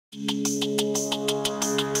So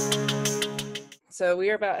we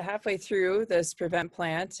are about halfway through this Prevent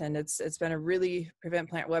Plant, and it's been a really Prevent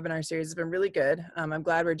Plant webinar series. It's been really good. I'm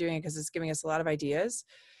glad we're doing it because it's giving us a lot of ideas.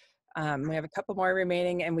 We have a couple more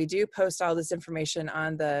remaining, and we do post all this information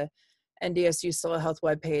on the NDSU Soil Health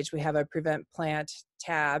webpage. We have a Prevent Plant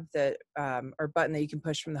tab that or button that you can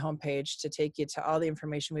push from the homepage to take you to all the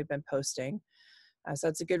information we've been posting. So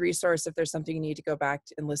it's a good resource if there's something you need to go back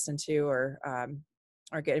and listen to or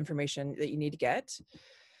get information that you need to get.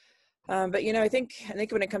 But I think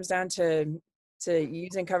when it comes down to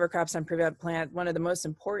using cover crops on Prevent Plant, one of the most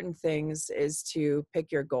important things is to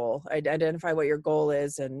pick your goal. Identify what your goal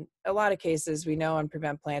is. And a lot of cases, we know on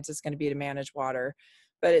Prevent Plants, it's going to be to manage water.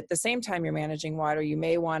 But at the same time you're managing water, you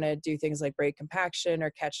may want to do things like break compaction or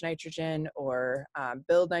catch nitrogen or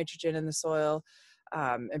build nitrogen in the soil,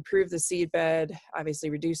 improve the seed bed, obviously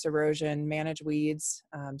reduce erosion, manage weeds.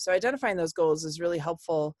 So identifying those goals is really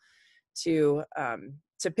helpful to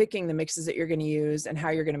picking the mixes that you're going to use and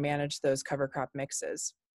how you're going to manage those cover crop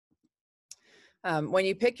mixes. When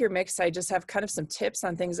you pick your mix, I just have kind of some tips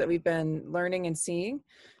on things that we've been learning and seeing.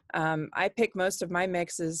 I pick most of my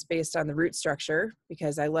mixes based on the root structure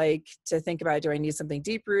because I like to think about, do I need something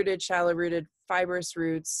deep rooted, shallow rooted, fibrous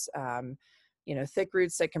roots, thick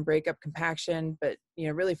roots that can break up compaction, but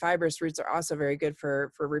really fibrous roots are also very good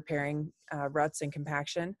for repairing ruts and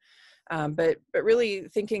compaction. But really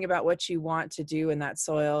thinking about what you want to do in that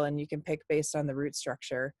soil, and you can pick based on the root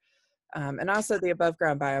structure. And also the above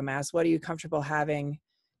ground biomass. What are you comfortable having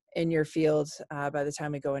in your field by the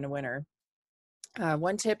time we go into winter?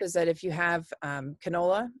 One tip is that if you have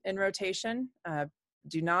canola in rotation,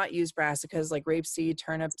 do not use brassicas like rapeseed,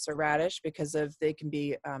 turnips, or radish because they can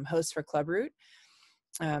be hosts for clubroot.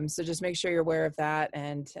 So just make sure you're aware of that.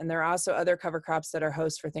 And there are also other cover crops that are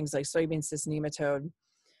hosts for things like soybean cyst nematode.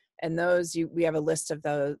 And we have a list of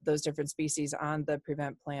those different species on the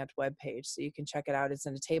Prevent Plant webpage, so you can check it out. It's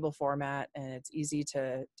in a table format and it's easy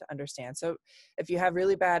to understand. So if you have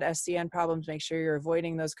really bad SCN problems, make sure you're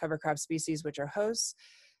avoiding those cover crop species which are hosts.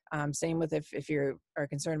 Same with if you are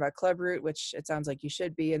concerned about clubroot, which it sounds like you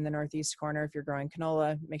should be in the northeast corner. If you're growing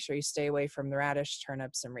canola, make sure you stay away from the radish,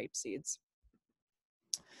 turnips, and rape seeds.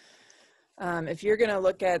 If you're going to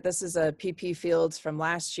look at, this is a PP field from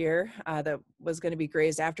last year that was going to be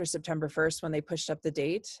grazed after September 1st when they pushed up the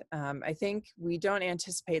date. I think we don't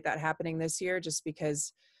anticipate that happening this year just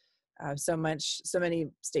because so many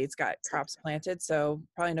states got crops planted. So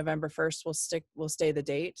probably November 1st will stay the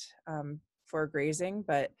date for grazing.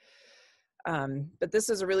 But this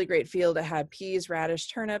is a really great field. It had peas, radish,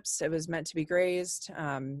 turnips. It was meant to be grazed.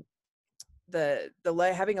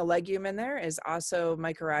 Having a legume in there is also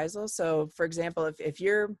mycorrhizal. So for example, if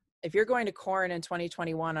you're going to corn in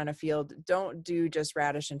 2021 on a field, don't do just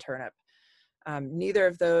radish and turnip. Neither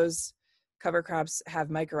of those cover crops have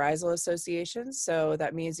mycorrhizal associations. So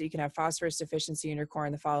that means that you can have phosphorus deficiency in your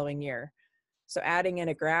corn the following year. So adding in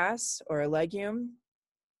a grass or a legume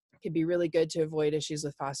can be really good to avoid issues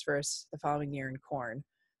with phosphorus the following year in corn.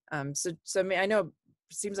 So I know it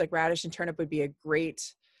seems like radish and turnip would be a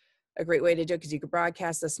great way to do it because you could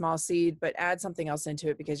broadcast a small seed, but add something else into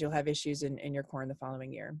it because you'll have issues in your corn the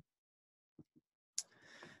following year.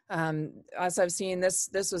 As I've seen,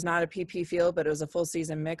 this was not a PP field, but it was a full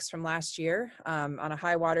season mix from last year. On a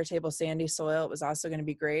high water table sandy soil, it was also going to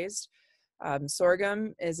be grazed.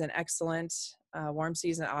 Sorghum is an excellent warm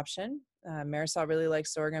season option. Marisol really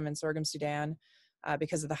likes sorghum and sorghum Sudan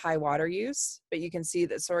because of the high water use, but you can see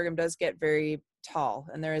that sorghum does get very tall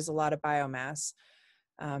and there is a lot of biomass.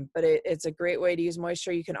 But it's a great way to use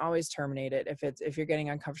moisture. You can always terminate it if you're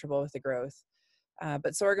getting uncomfortable with the growth.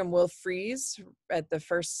 But sorghum will freeze at the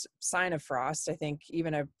first sign of frost. I think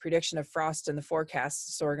even a prediction of frost in the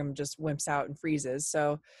forecast, sorghum just wimps out and freezes.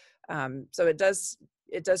 So it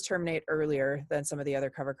does terminate earlier than some of the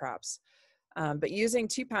other cover crops. But using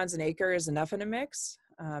 2 pounds an acre is enough in a mix.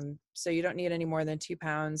 So you don't need any more than 2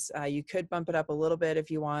 pounds. You could bump it up a little bit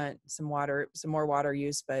if you want some more water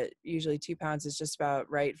use, but usually 2 pounds is just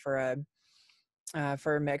about right for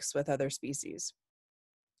a mix with other species.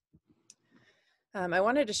 I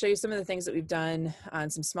wanted to show you some of the things that we've done on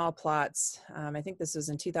some small plots. I think this was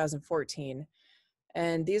in 2014.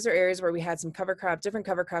 And these are areas where we had some different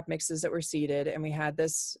cover crop mixes that were seeded. And we had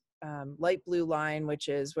this light blue line, which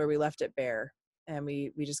is where we left it bare. And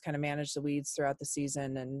we just kind of managed the weeds throughout the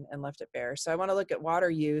season and left it bare. So I want to look at water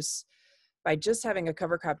use by just having a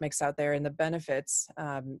cover crop mix out there and the benefits.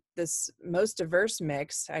 This most diverse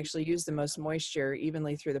mix actually used the most moisture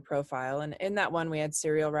evenly through the profile. And in that one, we had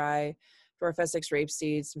cereal rye, Dwarf Essex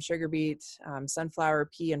rapeseed, some sugar beet, sunflower,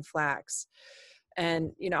 pea, and flax.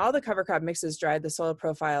 And, you know, all the cover crop mixes dried the soil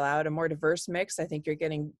profile out. A more diverse mix, I think you're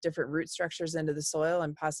getting different root structures into the soil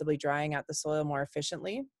and possibly drying out the soil more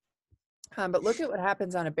efficiently. But look at what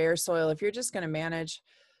happens on a bare soil. If you're just going to manage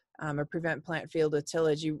or prevent plant field with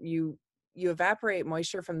tillage, you evaporate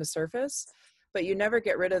moisture from the surface, but you never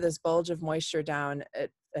get rid of this bulge of moisture down at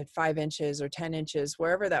 5 inches or 10 inches,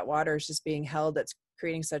 wherever that water is just being held, that's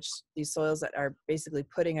creating these soils that are basically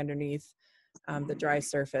putting underneath the dry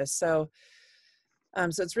surface. So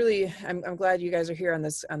it's really, I'm glad you guys are here on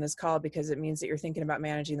this call, because it means that you're thinking about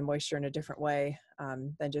managing the moisture in a different way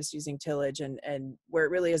than just using tillage, and where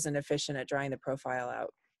it really isn't efficient at drying the profile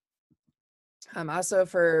out. Also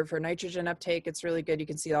for nitrogen uptake, it's really good. You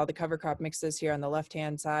can see all the cover crop mixes here on the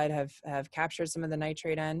left-hand side have captured some of the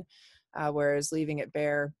nitrate in, whereas leaving it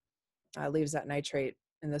bare leaves that nitrate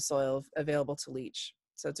in the soil available to leach.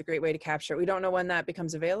 So it's a great way to capture it. We don't know when that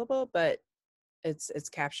becomes available, but it's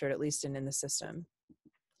captured at least in the system.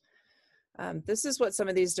 This is what some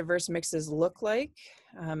of these diverse mixes look like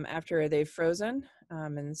after they've frozen,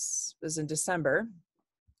 and this was in December.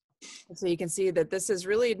 So you can see that this is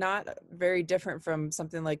really not very different from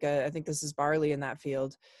something like I think this is barley in that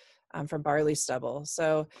field, from barley stubble.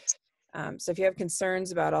 So if you have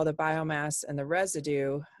concerns about all the biomass and the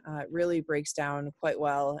residue, it really breaks down quite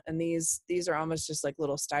well. And these are almost just like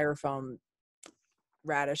little styrofoam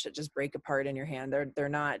radish that just break apart in your hand. They're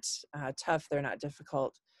not tough. They're not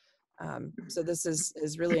difficult. So this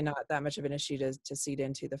is really not that much of an issue to seed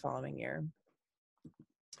into the following year.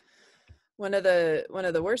 One of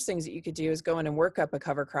the worst things that you could do is go in and work up a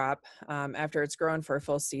cover crop after it's grown for a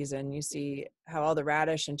full season. You see how all the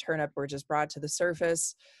radish and turnip were just brought to the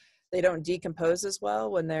surface. They don't decompose as well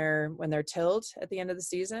when they're tilled at the end of the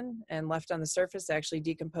season, and left on the surface, they actually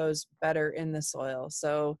decompose better in the soil.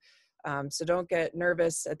 So don't get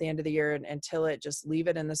nervous at the end of the year and till it. Just leave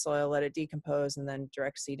it in the soil, let it decompose, and then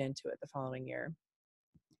direct seed into it the following year.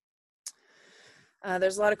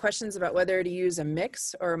 There's a lot of questions about whether to use a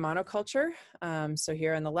mix or a monoculture. So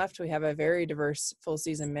here on the left, we have a very diverse full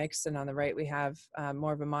season mix, and on the right, we have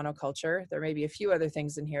more of a monoculture. There may be a few other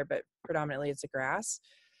things in here, but predominantly it's a grass.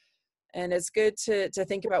 And it's good to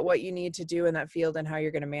think about what you need to do in that field and how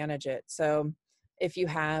you're going to manage it. So if you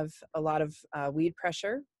have a lot of weed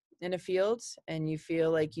pressure in a field and you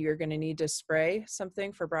feel like you're going to need to spray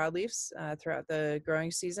something for broadleafs throughout the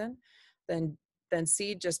growing season, then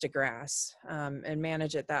seed just a grass and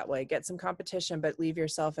manage it that way. Get some competition, but leave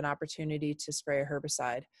yourself an opportunity to spray a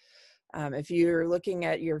herbicide. If you're looking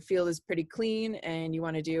at your field is pretty clean and you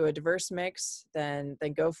want to do a diverse mix, then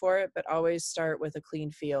go for it, but always start with a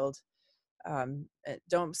clean field.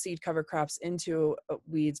 Don't seed cover crops into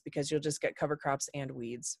weeds, because you'll just get cover crops and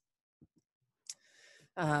weeds.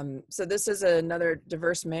 So this is another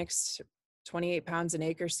diverse mix, 28 pounds an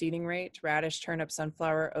acre seeding rate, radish, turnip,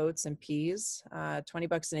 sunflower, oats, and peas,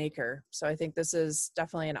 $20 an acre. So I think this is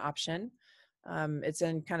definitely an option. It's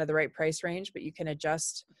in kind of the right price range, but you can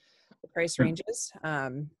adjust the price ranges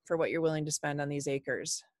for what you're willing to spend on these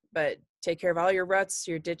acres. But take care of all your ruts,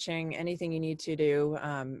 your ditching, anything you need to do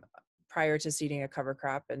prior to seeding a cover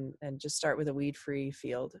crop, and just start with a weed-free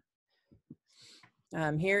field.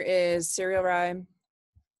 Here is cereal rye,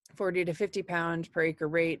 40 to 50 pound per acre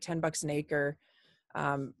rate, $10 an acre.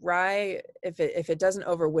 Rye, if it doesn't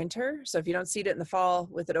overwinter, so if you don't seed it in the fall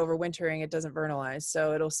with it overwintering, it doesn't vernalize.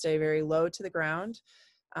 So it'll stay very low to the ground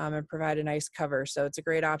and provide a nice cover. So it's a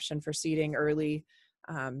great option for seeding early.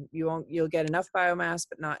 You'll get enough biomass,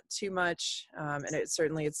 but not too much. And it's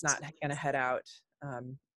not going to head out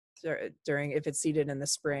if it's seeded in the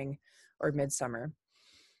spring or midsummer.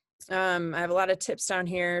 I have a lot of tips down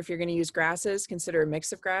here. If you're going to use grasses, consider a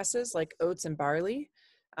mix of grasses like oats and barley.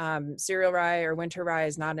 Cereal rye or winter rye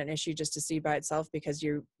is not an issue just to seed by itself, because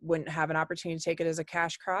you wouldn't have an opportunity to take it as a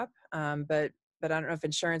cash crop. But I don't know if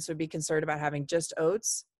insurance would be concerned about having just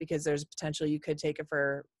oats, because there's potential you could take it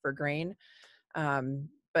for grain.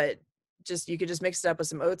 But you could just mix it up with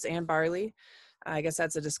some oats and barley. I guess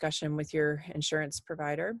that's a discussion with your insurance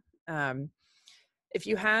provider. If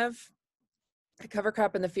you have a cover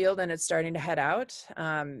crop in the field and it's starting to head out,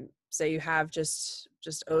 say you have just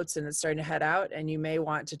oats and it's starting to head out, and you may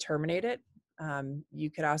want to terminate it, you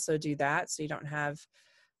could also do that, so you don't have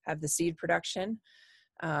the seed production.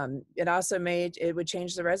 It would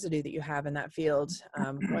change the residue that you have in that field.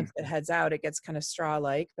 Once it heads out, it gets kind of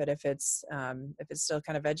straw-like, but if it's still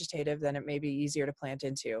kind of vegetative, then it may be easier to plant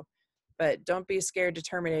into. But don't be scared to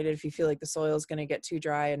terminate it if you feel like the soil is going to get too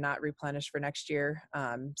dry and not replenish for next year.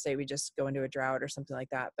 Say we just go into a drought or something like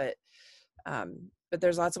that. But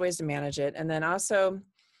there's lots of ways to manage it. And then also,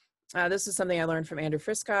 this is something I learned from Andrew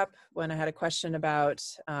Friskop when I had a question about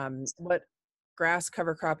what grass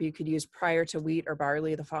cover crop you could use prior to wheat or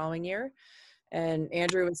barley the following year. And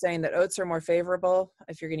Andrew was saying that oats are more favorable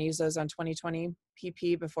if you're going to use those on 2020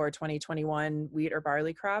 PP before 2021 wheat or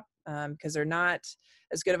barley crop, because they're not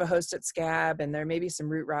as good of a host at scab, and there may be some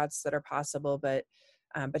root rots that are possible, but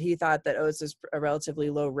he thought that oats is a relatively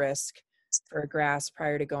low risk for grass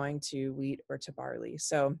prior to going to wheat or to barley.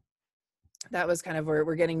 So that was kind of where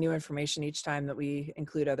we're getting new information each time that we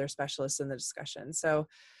include other specialists in the discussion. So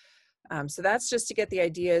so that's just to get the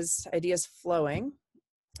ideas flowing.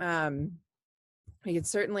 We could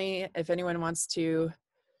certainly, if anyone wants to,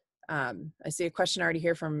 I see a question already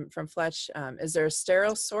here from Fletch. Is there a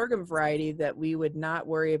sterile sorghum variety that we would not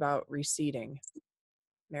worry about reseeding?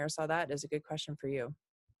 Marisol, that is a good question for you.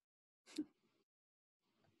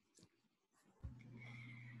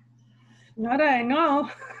 Not that I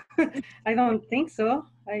know. I don't think so.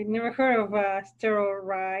 I never heard of sterile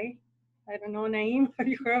rye. I don't know, Naeem, have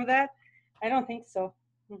you heard of that? I don't think so.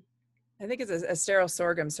 I think it's a sterile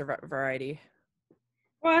sorghum variety.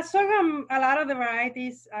 Well, sorghum, a lot of the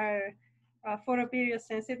varieties are photoperiod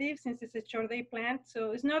sensitive since it's a short day plant. So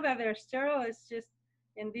it's not that they're sterile, it's just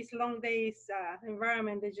in these long days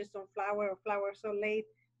environment, they just don't flower or flower so late,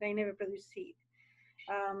 they never produce seed.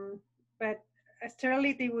 But a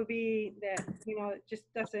sterility would be that, you know, it just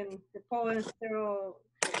doesn't, the pollen sterile.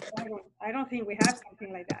 I don't think we have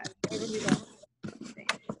something like that. I really don't.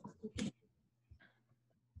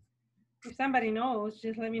 If somebody knows,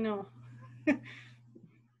 just let me know.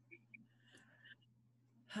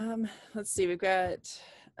 Let's see, we've got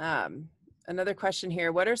another question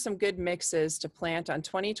here. What are some good mixes to plant on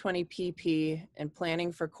 2020 PP and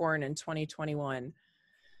planning for corn in 2021?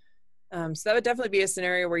 So that would definitely be a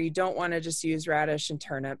scenario where you don't want to just use radish and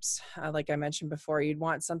turnips. Like I mentioned before, you'd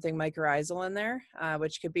want something mycorrhizal in there,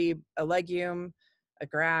 which could be a legume, a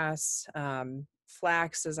grass.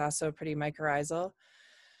 Flax is also pretty mycorrhizal.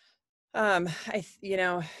 You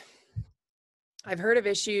know, I've heard of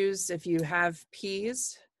issues if you have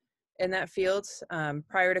peas in that field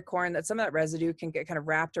prior to corn, that some of that residue can get kind of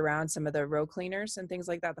wrapped around some of the row cleaners and things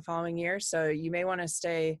like that the following year. So you may want to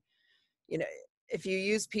stay, you know, if you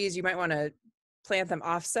use peas, you might want to plant them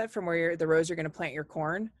offset from where the rows you're going to plant your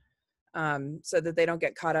corn, so that they don't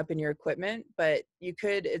get caught up in your equipment. But you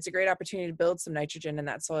could, it's a great opportunity to build some nitrogen in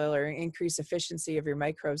that soil or increase efficiency of your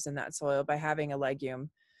microbes in that soil by having a legume.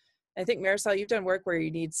 I think, Marisol, you've done work where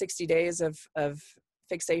you need 60 days of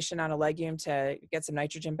fixation on a legume to get some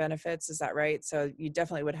nitrogen benefits. Is that right? So you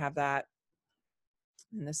definitely would have that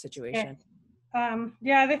in this situation.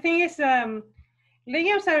 Yeah, the thing is,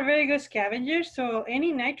 legumes are very good scavengers. So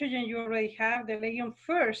any nitrogen you already have, the legume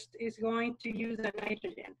first is going to use the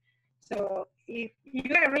nitrogen. So if you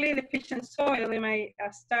got really deficient soil, they might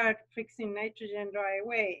start fixing nitrogen right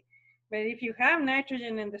away. But if you have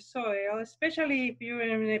nitrogen in the soil, especially if you're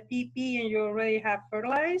in a PP and you already have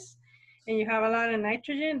fertilized and you have a lot of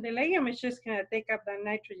nitrogen, the legume is just going to take up that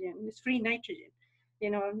nitrogen. It's free nitrogen.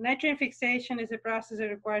 You know, nitrogen fixation is a process that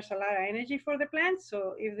requires a lot of energy for the plant.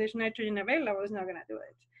 So if there's nitrogen available, it's not going to do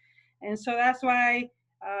it. And so that's why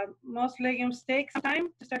most legumes take time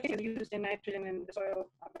to start to use the nitrogen in the soil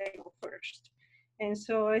available first. And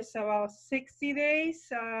so it's about 60 days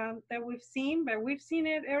that we've seen, but we've seen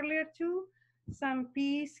it earlier too. Some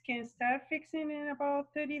peas can start fixing in about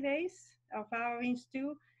 30 days of our beans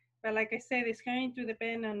too. But like I said, it's going to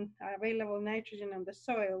depend on available nitrogen on the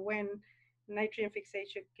soil when nitrogen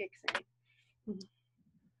fixation kicks in.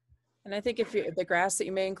 And I think if the grass that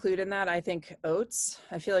you may include in that, I think oats,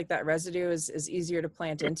 I feel like that residue is easier to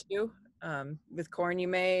plant into. With corn, you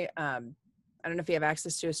may, I don't know if you have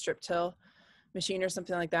access to a strip till machine or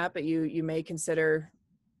something like that, but you may consider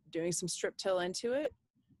doing some strip till into it.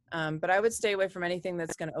 But I would stay away from anything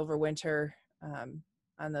that's going to overwinter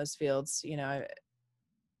on those fields. You know,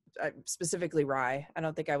 I specifically rye. I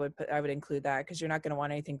don't think I would include that because you're not going to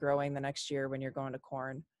want anything growing the next year when you're going to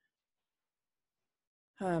corn.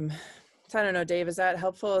 So I don't know, Dave, is that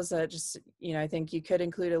helpful? Is that just, you know, I think you could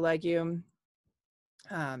include a legume.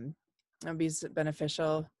 That'd be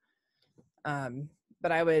beneficial.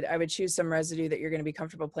 But I would choose some residue that you're going to be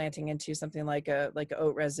comfortable planting into, something like a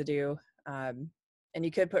oat residue. And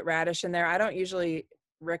you could put radish in there. I don't usually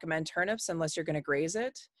recommend turnips unless you're going to graze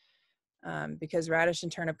it, because radish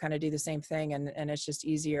and turnip kind of do the same thing, and it's just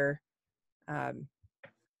easier to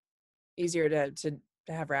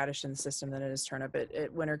have radish in the system than it is turnip.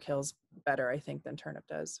 It winter kills better, I think, than turnip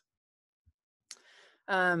does.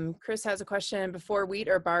 Chris has a question. Before wheat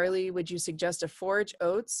or barley, would you suggest a forage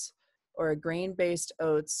oats or a grain-based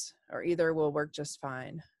oats, or either will work just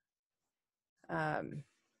fine? I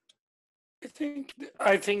think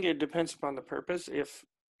it depends upon the purpose. If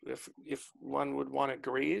if one would want to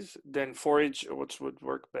graze, then forage oats would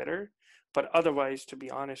work better. But otherwise, to be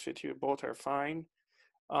honest with you, both are fine.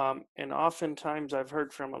 And oftentimes I've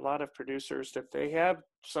heard from a lot of producers that they have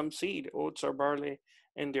some seed, oats or barley,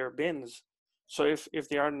 in their bins. So if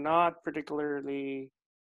they are not particularly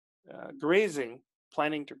grazing,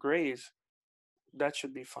 planning to graze, that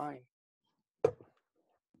should be fine.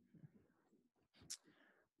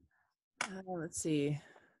 Let's see.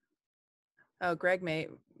 Oh, Greg,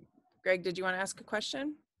 did you want to ask a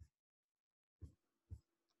question?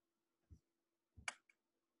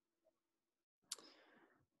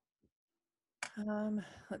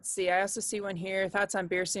 Let's see. I also see one here. Thoughts on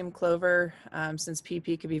Berseem clover, since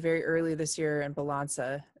PP could be very early this year in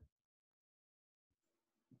Balanza.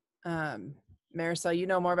 Marisol, you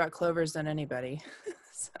know more about clovers than anybody.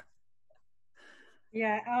 So.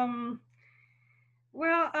 Yeah.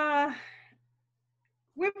 Well,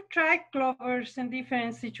 we've tried clovers in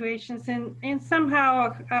different situations, and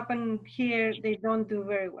somehow up in here they don't do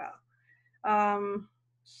very well.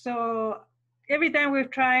 So every time we've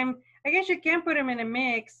tried them, I guess you can put them in a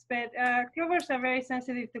mix, but clovers are very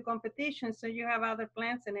sensitive to competition. So you have other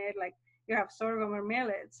plants in it, like you have sorghum or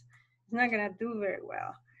millets. It's not gonna do very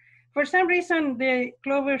well. For some reason, the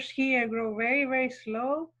clovers here grow very, very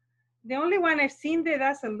slow. The only one I've seen that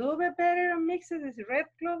does a little bit better on mixes is red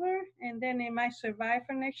clover, and then it might survive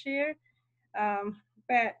for next year.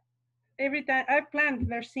 But every time I plant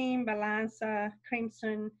Berseem, Balanza,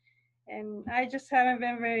 Crimson, and I just haven't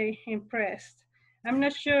been very impressed. I'm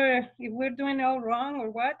not sure if we're doing it all wrong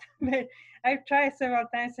or what, but I've tried several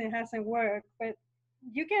times and it hasn't worked. But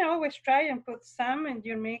you can always try and put some in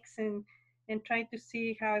your mix and try to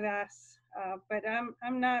see how it does. But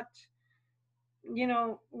I'm not,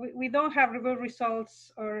 we don't have good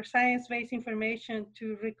results or science-based information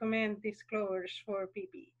to recommend these clovers for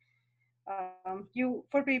PP.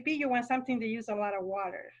 For PP, you want something that use a lot of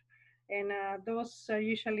water. And those are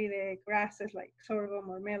usually the grasses like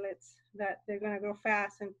sorghum or millets that they're going to grow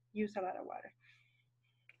fast and use a lot of water.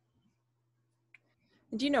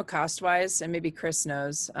 Do you know cost-wise, and maybe Chris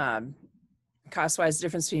knows, cost-wise, the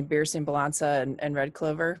difference between Berseem, Balanza, and red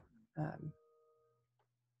clover? I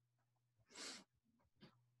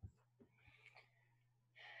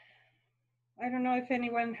don't know if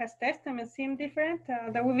anyone has tested them and seen different.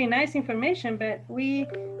 That would be nice information, but we've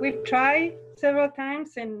tried several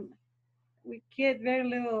times and we get very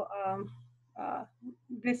little.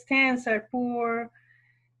 The stands are poor,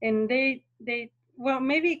 and they well,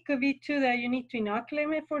 maybe it could be too that you need to inoculate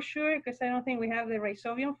it for sure, because I don't think we have the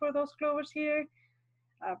rhizobium for those clovers here.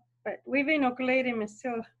 But we've inoculated them and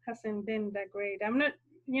still hasn't been that great. I'm not,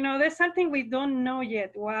 there's something we don't know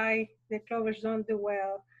yet why the clovers don't do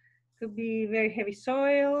well. Could be very heavy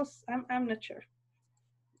soils. I'm not sure.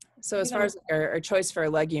 So as far as our choice for a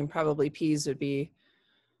legume, probably peas would be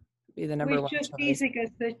the number one choice. We choose peas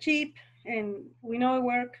because they're cheap and we know it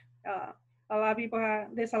work. A lot of people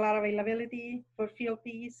there's a lot of availability for field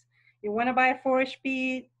peas. You want to buy a forage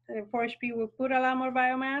pea, will put a lot more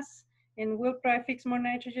biomass and will probably fix more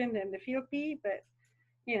nitrogen than the field pea, but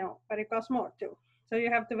it costs more too. So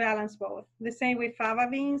you have to balance both. The same with fava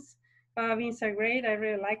beans. Fava beans are great. I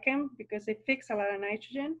really like them because they fix a lot of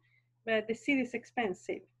nitrogen, but the seed is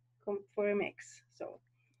expensive for a mix. So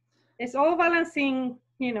it's all balancing,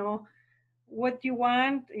 what you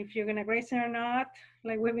want, if you're gonna graze it or not.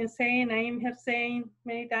 Like we've been saying, I have saying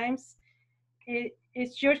many times,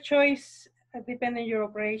 it's your choice depending on your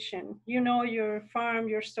operation. Your farm,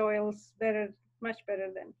 your soils better, much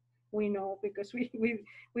better than we know, because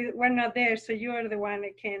we're not there. So you are the one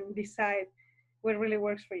that can decide what really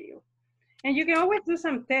works for you. And you can always do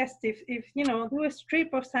some tests if do a strip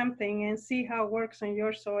or something and see how it works on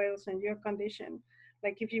your soils and your condition.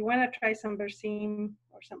 Like if you want to try some Berseem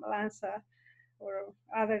or some Balanza or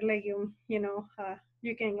other legume, you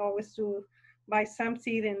can always buy some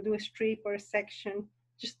seed and do a strip or a section.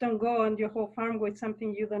 Just don't go on your whole farm with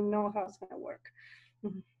something you don't know how it's going to work.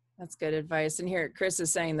 Mm-hmm. That's good advice. And here, Chris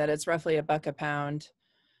is saying that it's roughly $1 a pound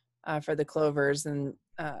for the clovers, and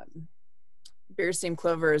Berseem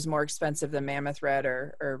clover is more expensive than Mammoth red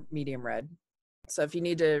or medium red. So if you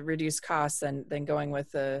need to reduce costs, then going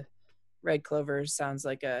with the red clover sounds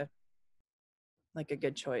like a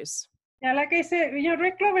good choice. Yeah, like I said,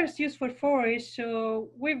 red clover is used for forage,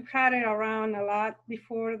 so we've had it around a lot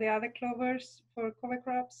before the other clovers for cover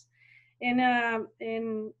crops, and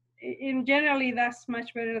generally that's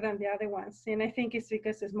much better than the other ones. And I think it's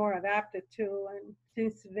because it's more adapted to, and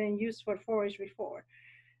since it's been used for forage before.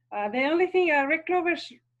 The only thing, red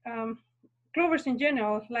clovers in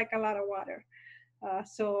general like a lot of water.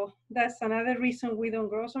 So that's another reason we don't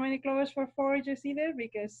grow so many clovers for forages either,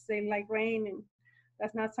 because they like rain, and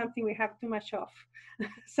that's not something we have too much of.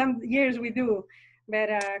 Some years we do, but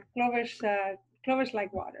clovers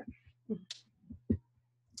like water.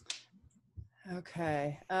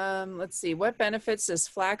 Okay, let's see. What benefits does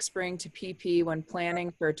flax bring to PP when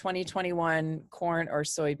planning for 2021 corn or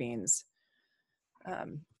soybeans?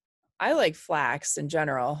 I like flax in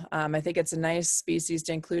general. I think it's a nice species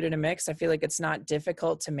to include in a mix. I feel like it's not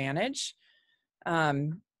difficult to manage.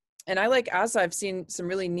 And I like, also I've seen some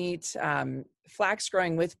really neat flax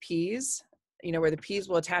growing with peas, you know, where the peas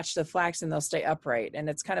will attach to the flax and they'll stay upright. And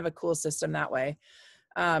it's kind of a cool system that way.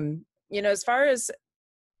 You know, as far as,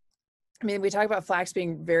 I mean, we talk about flax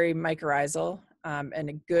being very mycorrhizal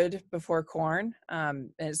and good before corn. And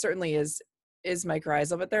it certainly is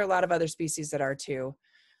mycorrhizal, but there are a lot of other species that are too.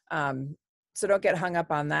 So don't get hung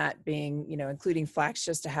up on that being, you know, including flax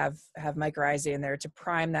just to have mycorrhizae in there to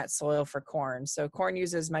prime that soil for corn. So corn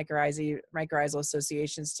uses mycorrhizal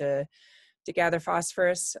associations to gather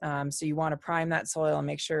phosphorus. So you want to prime that soil and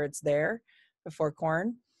make sure it's there before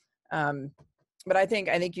corn. But I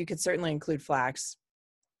think you could certainly include flax.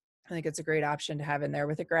 I think it's a great option to have in there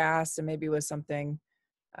with a grass and maybe with something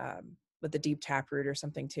with a deep taproot or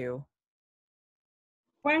something too.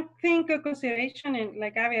 One thing of consideration, and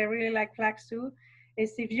like Abby, I really like flax too,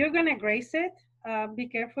 is if you're gonna graze it, be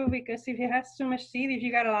careful, because if it has too much seed, if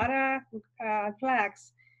you got a lot of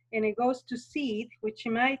flax and it goes to seed, which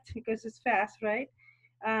you might because it's fast, right?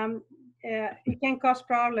 It can cause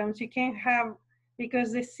problems. You can't have,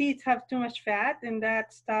 because the seeds have too much fat and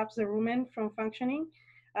that stops the rumen from functioning.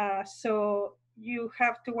 So you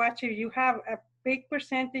have to watch if you have a big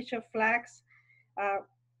percentage of flax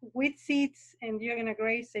with seeds and you're gonna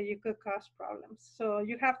graze it, you could cause problems. So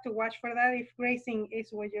you have to watch for that if grazing is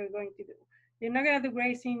what you're going to do. You're not gonna do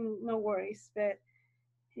grazing, no worries, but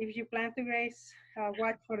if you plan to graze,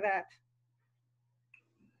 watch for that.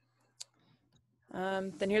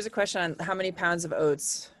 Then here's a question on how many pounds of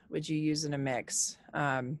oats would you use in a mix?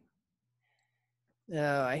 Oh,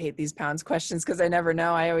 I hate these pounds questions because I never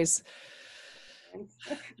know. I always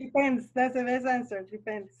depends. That's the best answer.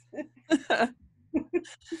 Depends.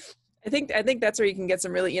 I think that's where you can get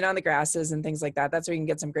some really, you know, on the grasses and things like that. That's where you can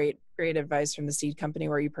get some great advice from the seed company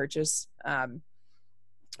where you purchase. I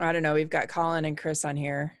don't know. We've got Colin and Chris on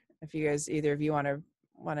here. If you guys, either of you want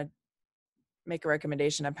to make a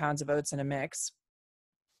recommendation of pounds of oats in a mix.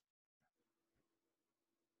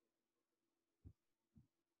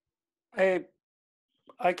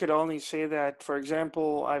 I could only say that, for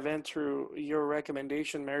example, I went through your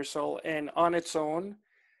recommendation, Marisol, and on its own,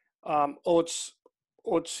 oats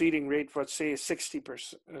seeding rate, let's say 60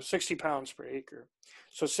 pounds per acre.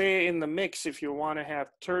 So say in the mix, if you want to have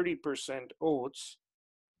 30% oats,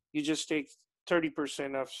 you just take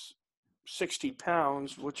 30% of 60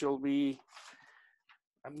 pounds, which will be,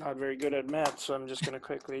 I'm not very good at math, so I'm just going to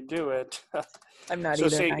quickly do it. I'm not so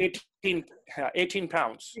either. say 18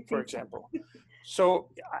 pounds, for example. So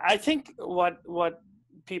I think what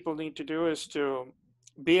people need to do is to,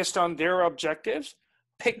 based on their objectives,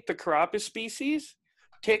 pick the crop species,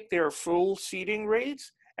 take their full seeding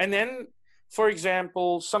rates, and then, for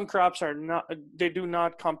example, some crops they do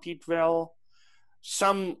not compete well.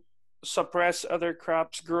 Some suppress other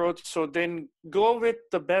crops' growth. So then go with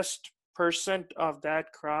the best percent of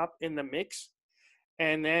that crop in the mix,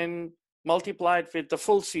 and then multiply it with the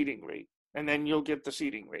full seeding rate, and then you'll get the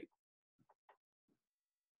seeding rate.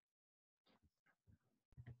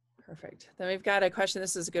 Perfect. Then we've got a question.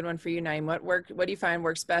 This is a good one for you, Naeem. What do you find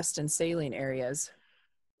works best in saline areas?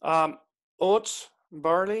 Oats,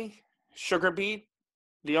 barley, sugar beet.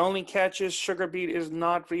 The only catch is sugar beet is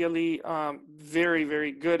not really very,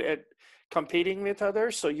 very good at competing with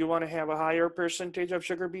others. So you want to have a higher percentage of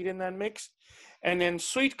sugar beet in that mix. And then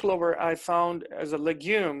sweet clover, I found as a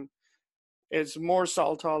legume, is more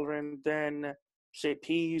salt tolerant than, say,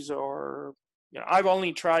 peas or, you know, I've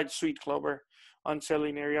only tried sweet clover on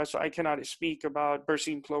saline area, so I cannot speak about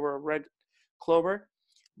Berseem clover or red clover,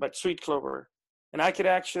 but sweet clover. And I could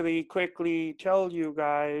actually quickly tell you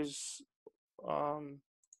guys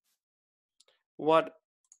what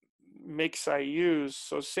mix I use.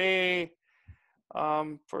 So say,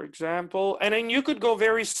 for example, and then you could go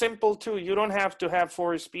very simple too. You don't have to have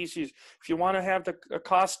 4 species. If you want to have the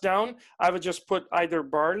cost down, I would just put either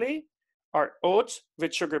barley or oats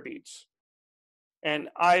with sugar beets. And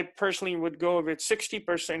I personally would go with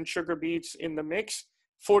 60% sugar beets in the mix,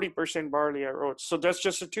 40% barley or oats. So that's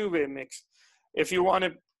just a 2-way mix. If you want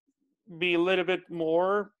to be a little bit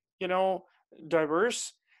more, you know,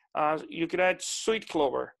 diverse, you could add sweet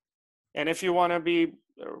clover. And if you want to be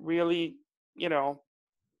really you know,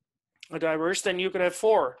 diverse, then you could have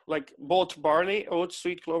 4, like both barley, oats,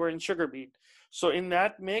 sweet clover, and sugar beet. So in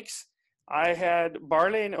that mix, I had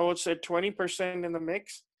barley and oats at 20% in the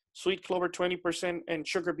mix, sweet clover 20%, and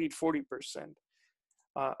sugar beet 40%.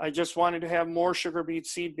 I just wanted to have more sugar beet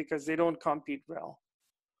seed because they don't compete well.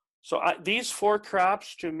 So these 4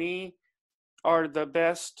 crops to me are the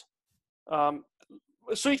best.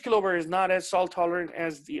 Sweet clover is not as salt tolerant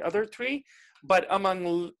as the other 3, but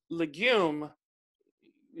among legume,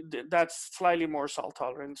 that's slightly more salt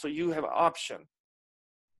tolerant. So you have an option.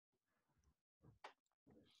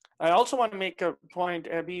 I also want to make a point,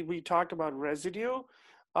 Abby, we talked about residue.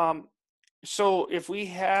 So if we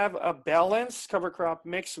have a balanced cover crop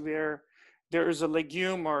mix where there is a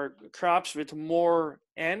legume or crops with more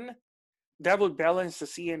N, that would balance the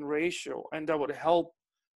CN ratio, and that would help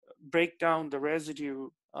break down the residue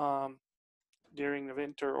during the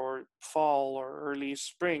winter or fall or early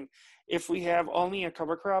spring. If we have only a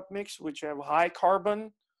cover crop mix, which have high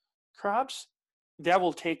carbon crops, that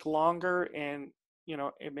will take longer, and you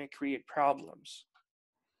know, it may create problems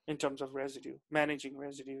in terms of residue, managing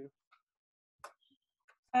residue.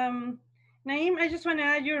 Naeem, I just want to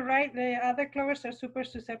add, you're right, the other clovers are super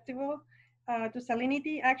susceptible to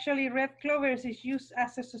salinity. Actually, red clovers is used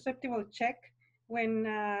as a susceptible check when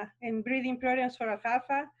in breeding programs for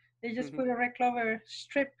alfalfa. They just put a red clover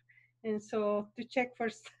strip, and so to check for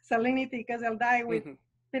salinity, because they'll die with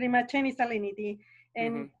pretty much any salinity.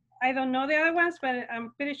 And I don't know the other ones, but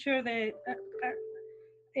I'm pretty sure that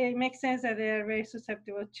it makes sense that they're very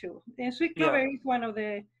susceptible too. And sweet clover is one of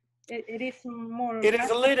the, it is more. It is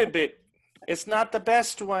a little bit. It's not the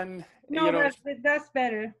best one. No, you know, but that's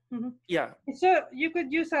better. Yeah. So you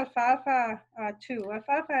could use alfalfa too.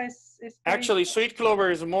 Alfalfa is actually sweet clover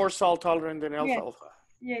is more salt tolerant than alfalfa.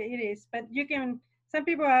 Yeah, it is. But you can. Some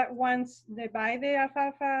people once they buy the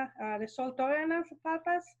alfalfa, the salt tolerant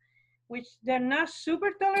alfalfas, which they're not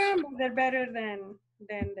super tolerant, but they're better than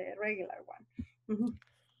the regular one.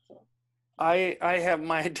 So. I have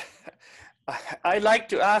my. I like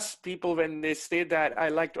to ask people when they say that. I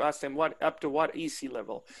like to ask them up to what EC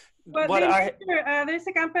level. Well, there's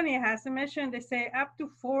a company that has a measure. They say up to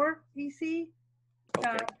 4 EC.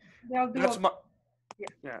 Okay. They'll do.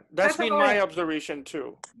 That's been my observation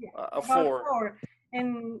too. Yeah, 4.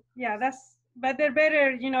 And yeah, but they're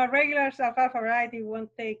better. You know, regular alfalfa variety won't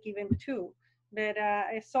take even 2. But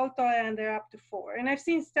a salt tolerant, they're up to 4. And I've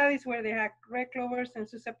seen studies where they have red clovers and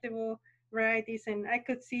susceptible varieties, and I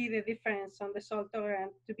could see the difference on the salt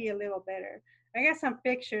tolerant to be a little better. I got some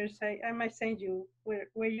pictures I might send you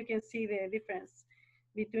where you can see the difference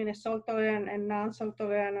between a salt tolerant and non-salt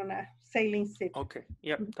tolerant on a saline seed. Okay,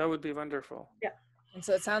 yeah, that would be wonderful. Yeah. And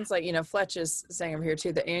so it sounds like, you know, Fletch is saying over here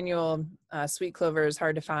too, the annual sweet clover is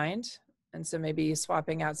hard to find. And so maybe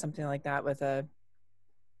swapping out something like that with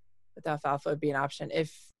alfalfa would be an option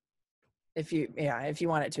if you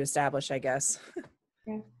want it to establish, I guess.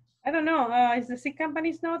 Yeah. I don't know. Is the seed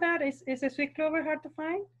companies know that? Is a sweet clover hard to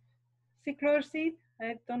find? Sweet clover seed?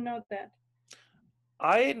 I don't know that.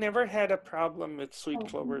 I never had a problem with sweet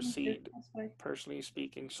clover seed, personally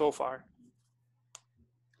speaking, so far.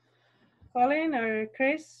 Colin or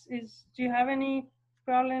Chris, do you have any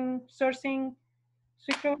problem sourcing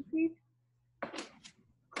sweet clover seed?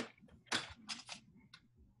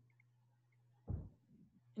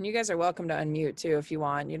 And you guys are welcome to unmute too if you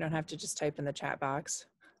want. You don't have to just type in the chat box.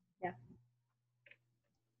 Yeah.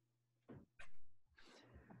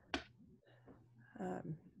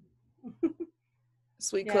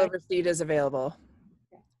 Sweet clover seed is available.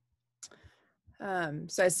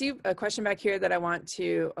 So I see a question back here that I want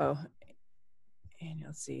to, and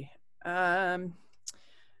let's see. I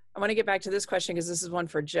want to get back to this question because this is one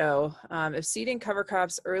for Joe. If seeding cover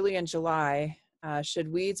crops early in July,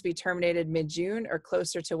 should weeds be terminated mid-June or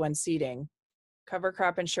closer to when seeding? Cover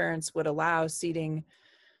crop insurance would allow seeding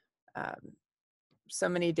so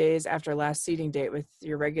many days after last seeding date with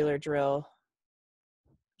your regular drill.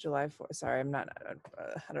 July 4th, sorry,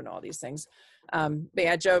 I don't know all these things. But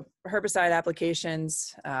yeah, Joe, herbicide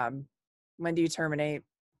applications, when do you terminate?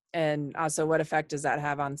 And also what effect does that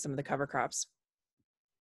have on some of the cover crops?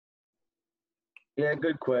 Yeah,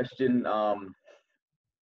 good question. A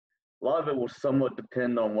lot of it will somewhat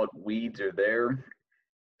depend on what weeds are there.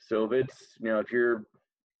 So if it's, if you're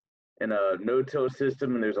in a no-till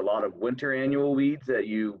system and there's a lot of winter annual weeds that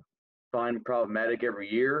you find problematic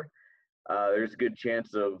every year, there's a good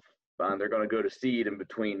chance of they're going to go to seed in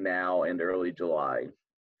between now and early July.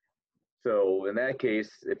 So in that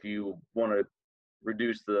case, if you want to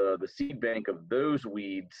reduce the seed bank of those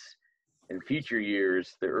weeds in future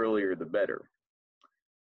years, the earlier the better.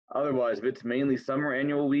 Otherwise, if it's mainly summer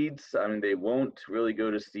annual weeds, I mean, they won't really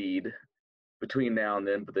go to seed between now and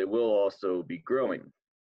then, but they will also be growing.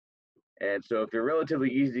 And so if they're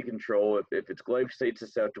relatively easy to control, if it's glyphosate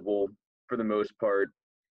susceptible for the most part,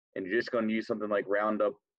 and you're just going to use something like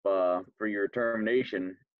Roundup for your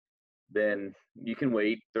termination, then you can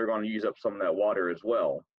wait. They're going to use up some of that water as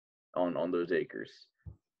well on those acres.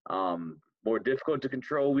 More difficult to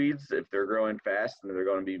control weeds if they're growing fast, and they're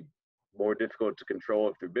going to be more difficult to control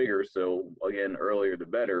if they're bigger. So again, earlier the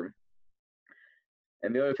better.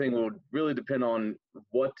 And the other thing will really depend on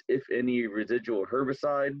what, if any, residual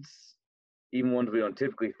herbicides, even ones we don't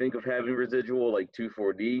typically think of having residual, like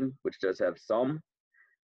 2,4-D, which does have some.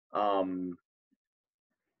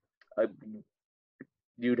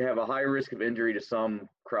 You'd have a high risk of injury to some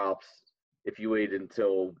crops if you wait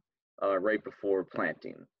until right before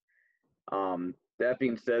planting. That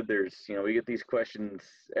being said, we get these questions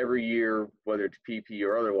every year, whether it's PP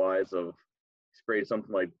or otherwise, of sprayed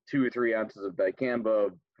something like 2 or 3 ounces of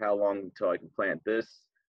dicamba, how long until I can plant this?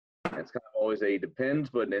 And it's kind of always a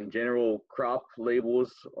depends, but in general, crop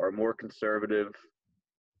labels are more conservative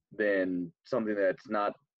than something that's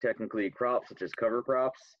not technically a crop, such as cover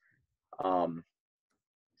crops.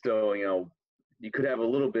 So, you could have a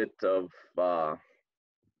little bit of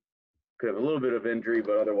injury,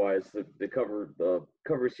 but otherwise the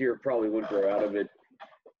covers here probably would grow out of it.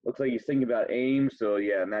 Looks like he's thinking about AIM, so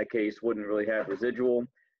yeah, in that case wouldn't really have residual.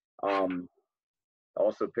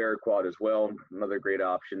 Also paraquat as well, another great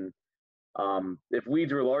option. If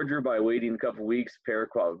weeds were larger, by waiting a couple weeks,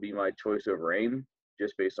 paraquat would be my choice over AIM,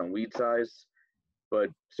 just based on weed size. But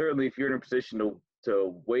certainly if you're in a position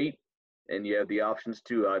to wait and you have the options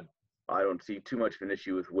to, I don't see too much of an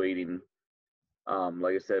issue with waiting.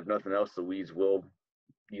 Like I said, if nothing else, the weeds will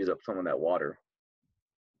use up some of that water.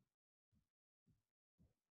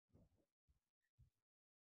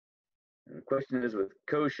 And the question is with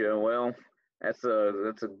kochia, well, that's a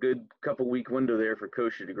good couple week window there for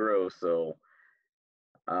kochia to grow. So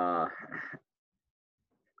my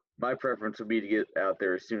preference would be to get out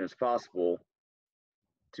there as soon as possible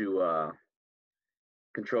to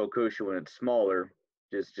control kochia when it's smaller.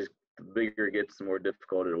 Just the bigger it gets, the more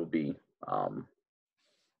difficult it will be.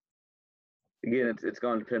 Again, it's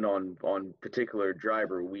going to depend on particular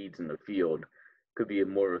driver weeds in the field. Could be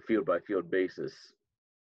more of a field by field basis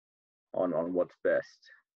on what's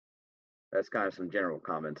best. That's kind of some general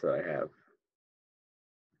comments that I have.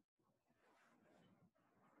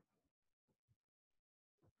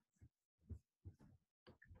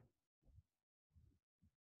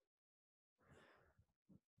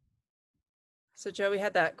 So Joe, we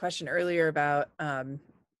had that question earlier about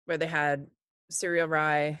where they had cereal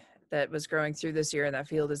rye that was growing through this year, and that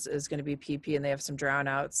field is going to be PP, and they have some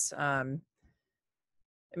drownouts. I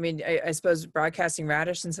mean, I suppose broadcasting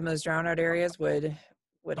radish in some of those drownout areas would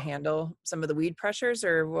handle some of the weed pressures,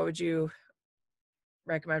 or what would you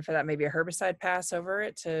recommend for that? Maybe a herbicide pass over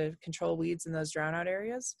it to control weeds in those drownout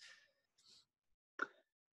areas?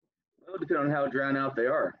 Well, depending on how drowned out they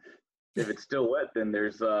are. If it's still wet, then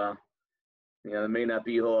there's there may not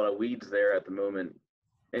be a whole lot of weeds there at the moment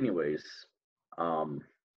anyways. Or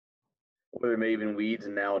there may have been weeds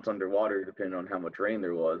and now it's underwater depending on how much rain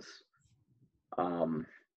there was. In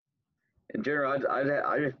general,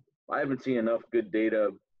 I haven't seen enough good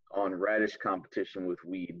data on radish competition with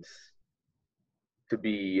weeds to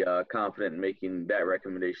be confident in making that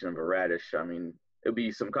recommendation of a radish. I mean, it'll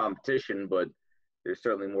be some competition, but there's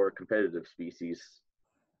certainly more competitive species.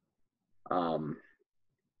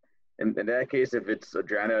 In that case, if it's a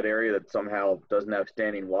drowned out area that somehow doesn't have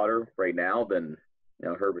standing water right now, then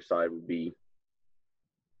herbicide would be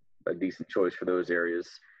a decent choice for those areas,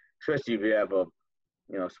 especially if you have a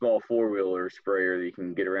small 4-wheeler sprayer that you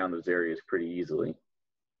can get around those areas pretty easily.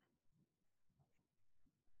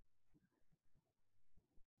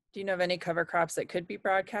 Do you know of any cover crops that could be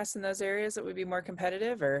broadcast in those areas that would be more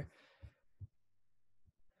competitive, or?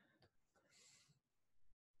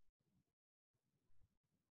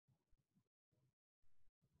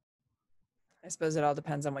 I suppose it all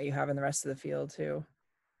depends on what you have in the rest of the field too.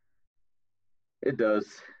 It does.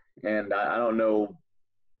 And I don't know,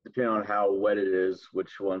 depending on how wet it is,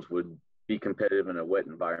 which ones would be competitive in a wet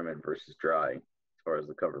environment versus dry as far as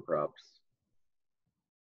the cover crops.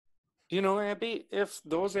 Abby, if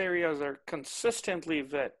those areas are consistently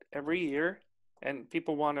wet every year and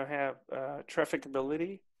people want to have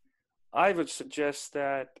trafficability, I would suggest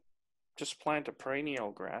that just plant a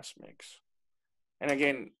perennial grass mix. And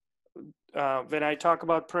again, when I talk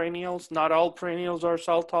about perennials, not all perennials are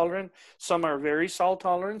salt tolerant. Some are very salt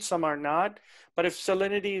tolerant, some are not. But if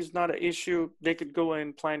salinity is not an issue, they could go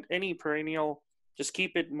and plant any perennial Just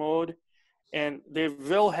keep it mowed, and they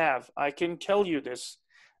will have, I can tell you this,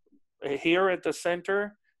 here at the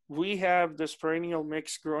center, we have this perennial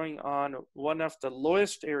mix growing on one of the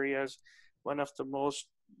lowest areas, one of the most,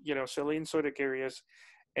 saline sodic areas,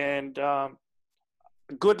 and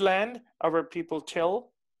good land, our people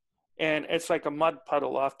till, and it's like a mud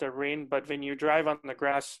puddle after rain, but when you drive on the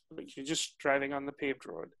grass, you're just driving on the paved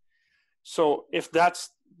road. So if that's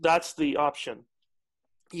the option.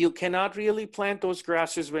 You cannot really plant those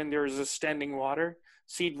grasses when there is a standing water.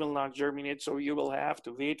 Seed will not germinate, so you will have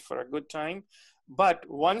to wait for a good time. But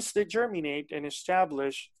once they germinate and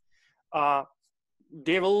establish,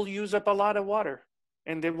 they will use up a lot of water,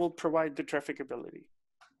 and they will provide the trafficability.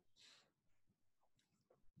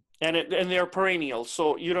 And they're perennial,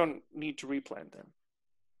 so you don't need to replant them.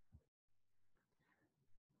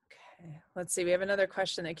 Okay, let's see. We have another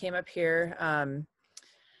question that came up here.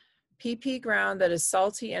 PP ground that is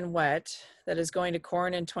salty and wet that is going to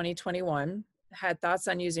corn in 2021 had thoughts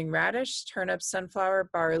on using radish, turnip, sunflower,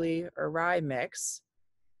 barley, or rye mix,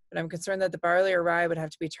 but I'm concerned that the barley or rye would have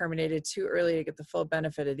to be terminated too early to get the full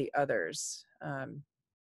benefit of the others.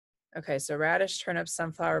 Okay, so radish, turnip,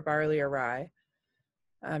 sunflower, barley, or rye.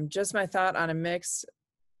 Just my thought on a mix.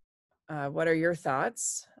 What are your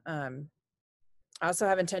thoughts? I also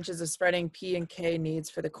have intentions of spreading P and K needs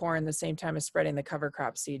for the corn the same time as spreading the cover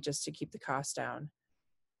crop seed, just to keep the cost down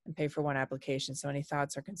and pay for one application. So any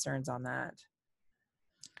thoughts or concerns on that?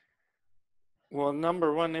 Well,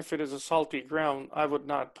 number one, if it is a salty ground, I would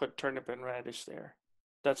not put turnip and radish there.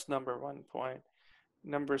 That's number one point.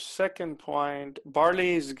 Number second point,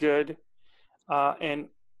 barley is good. And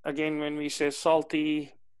again, when we say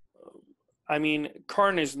salty, I mean,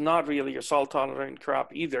 corn is not really a salt tolerant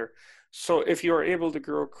crop either. So if you're able to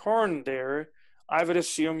grow corn there, I would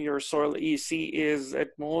assume your soil EC is at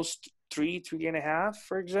most 3.5,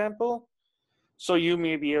 for example. So you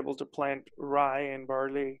may be able to plant rye and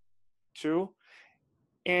barley too.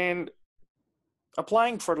 And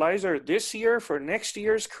applying fertilizer this year for next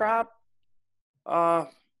year's crop, I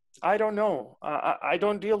don't know. I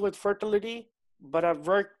don't deal with fertility, but I've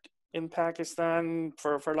worked in Pakistan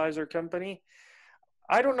for a fertilizer company.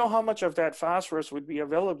 I don't know how much of that phosphorus would be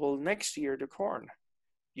available next year to corn.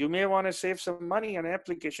 You may want to save some money on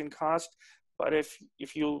application cost, but if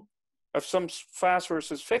some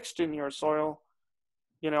phosphorus is fixed in your soil,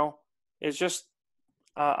 it's just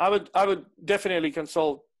I would definitely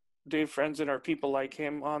consult Dave Frenzen or people like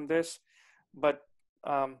him on this, but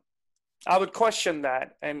I would question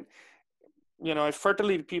that. And if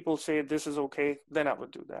fertility people say this is okay, then I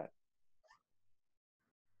would do that.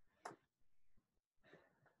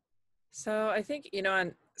 So I think,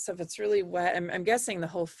 so if it's really wet, I'm guessing the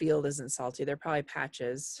whole field isn't salty. They're probably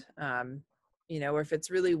patches, or if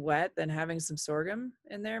it's really wet, then having some sorghum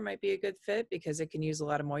in there might be a good fit because it can use a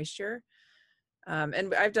lot of moisture.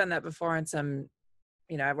 And I've done that before on some,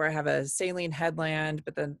 where I have a saline headland,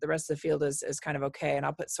 but then the rest of the field is kind of okay. And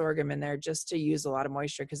I'll put sorghum in there just to use a lot of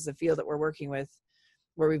moisture because the field that we're working with,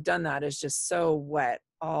 where we've done that, is just so wet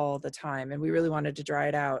all the time. And we really wanted to dry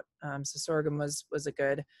it out. So sorghum was a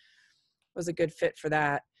good fit for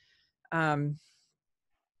that.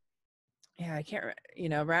 Yeah, I can't,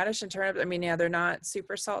 radish and turnip, they're not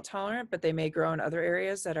super salt tolerant, but they may grow in other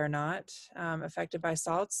areas that are not affected by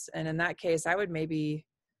salts. And in that case, I would maybe,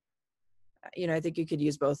 I think you could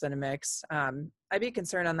use both in a mix. I'd be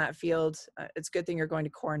concerned on that field. It's a good thing you're going to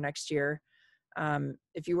corn next year.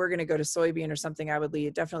 If you were going to go to soybean or something, I would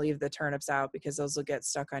definitely leave the turnips out because those will get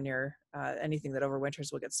stuck on your, anything that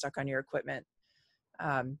overwinters will get stuck on your equipment.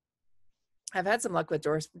 I've had some luck with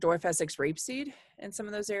dwarf Essex rapeseed in some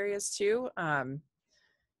of those areas too. And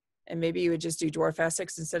maybe you would just do dwarf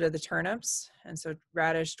Essex instead of the turnips. And so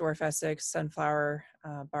radish, dwarf Essex, sunflower,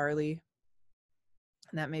 barley,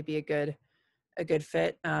 and that may be a good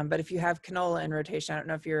fit. But if you have canola in rotation, I don't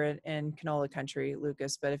know if you're in canola country,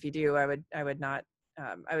 Lucas, but if you do, I would not,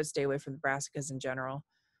 I would stay away from the brassicas in general,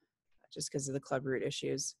 just because of the club root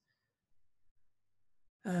issues.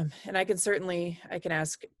 And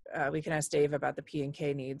we can ask Dave about the P and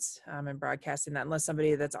K needs and broadcasting that, unless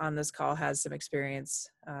somebody that's on this call has some experience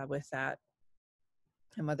with that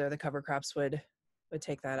and whether the cover crops would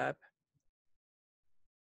take that up.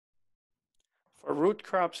 For root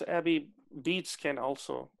crops, Abby, beets can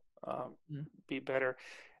also be better.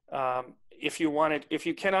 If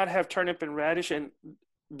you cannot have turnip and radish, and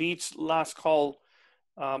beets, last call,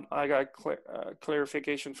 I got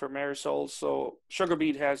clarification for Marisol. So sugar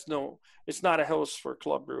beet it's not a host for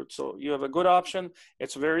club root. So you have a good option.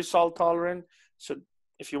 It's very salt tolerant. So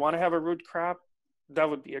if you want to have a root crop, that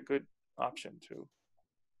would be a good option too.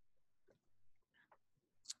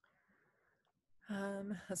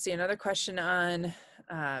 Let's see, another question on,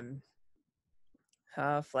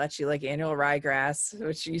 Fletch, you like annual ryegrass,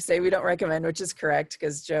 which you say we don't recommend, which is correct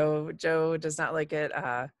because Joe does not like it.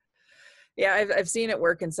 Yeah, I've seen it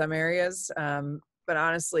work in some areas, but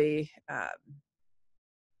honestly,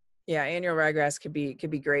 yeah, annual ryegrass could be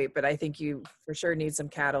great, but I think you for sure need some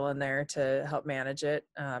cattle in there to help manage it.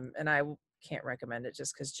 And I can't recommend it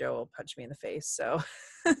just because Joe will punch me in the face. So,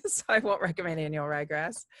 so I won't recommend annual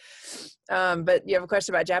ryegrass. But you have a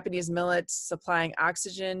question about Japanese millet supplying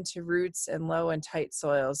oxygen to roots in low and tight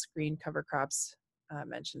soils. Green cover crops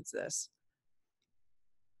mentions this.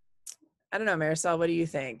 I don't know, Marisol, what do you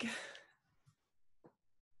think?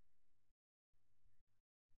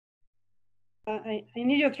 I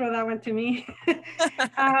need you to throw that one to me.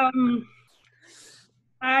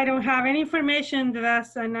 I don't have any information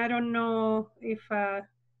and I don't know if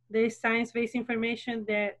there's science-based information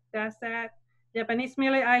that does that. Japanese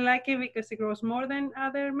millet, I like it because it grows more than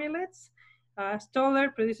other millets. Stoller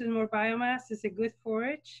produces more biomass, it's a good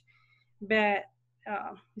forage, but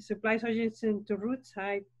it supplies oxygen to roots.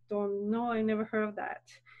 I don't know, I never heard of that.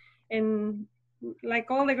 And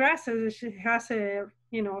like all the grasses, it has a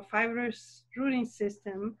fibrous rooting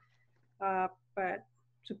system, but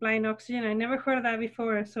supplying oxygen, I never heard of that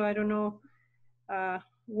before, so I don't know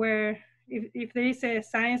where, if there is a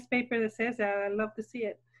science paper that says that, I'd love to see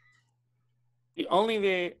it. The only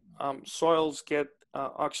way soils get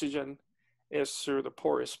oxygen is through the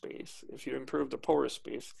porous space. If you improve the porous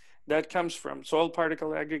space, that comes from soil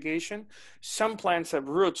particle aggregation. Some plants have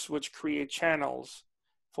roots which create channels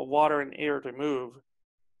for water and air to move,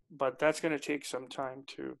 but that's going to take some time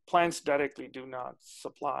to. Plants directly do not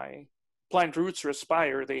supply. Plant roots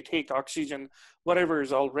respire, they take oxygen, whatever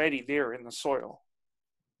is already there in the soil.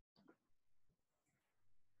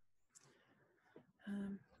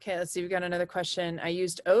 Okay, let's see, we've got another question. I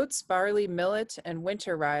used oats, barley, millet, and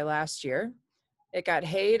winter rye last year. It got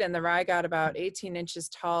hayed and the rye got about 18 inches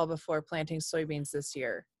tall before planting soybeans this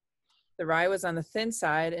year. The rye was on the thin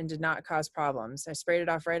side and did not cause problems. I sprayed it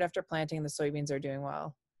off right after planting and the soybeans are doing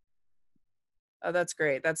well. Oh, that's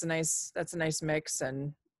great. That's a nice mix.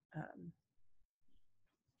 And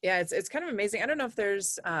yeah, it's kind of amazing. I don't know if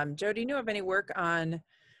there's, Joe, do you know of any work on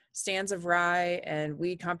stands of rye and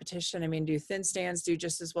weed competition? I mean, do thin stands do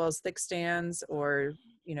just as well as thick stands, or,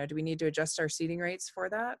 do we need to adjust our seeding rates for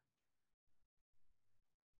that?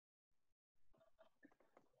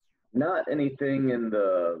 Not anything in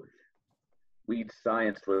the weed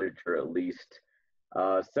science literature, at least.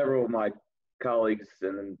 Several of my colleagues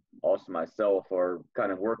and then also myself are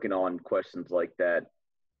kind of working on questions like that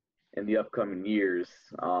in the upcoming years.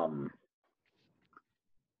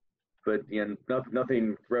 But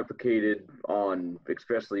nothing replicated on,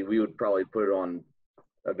 especially we would probably put it on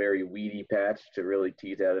a very weedy patch to really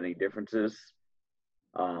tease out any differences.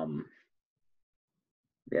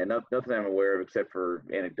 Yeah, nothing I'm aware of except for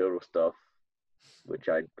anecdotal stuff, which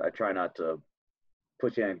I try not to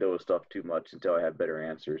push anecdotal stuff too much until I have better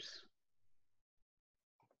answers.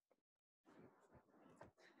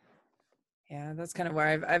 Yeah, that's kind of where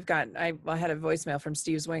I had a voicemail from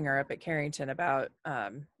Steve Zwinger up at Carrington about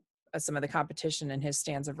some of the competition in his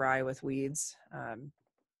stands of rye with weeds. And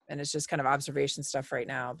it's just kind of observation stuff right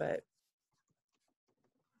now, but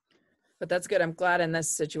that's good. I'm glad in this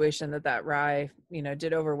situation that rye,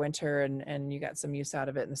 did overwinter and you got some use out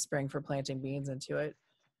of it in the spring for planting beans into it.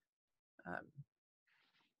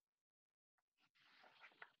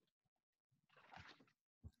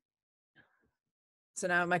 So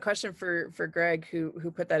now my question for Greg,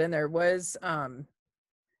 who put that in there, was,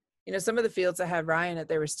 some of the fields that had rye in it,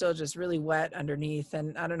 they were still just really wet underneath.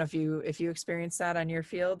 And I don't know if you experienced that on your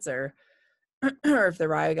fields, or or if the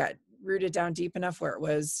rye got rooted down deep enough where it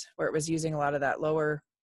was using a lot of that lower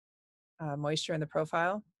moisture in the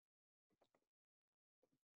profile.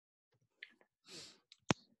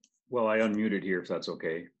 Well, I unmuted here if that's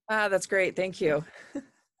okay. That's great. Thank you.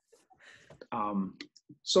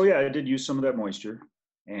 So yeah, I did use some of that moisture,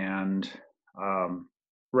 and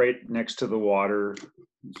right next to the water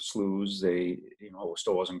sloughs, they,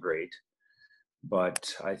 still wasn't great,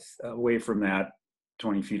 but away from that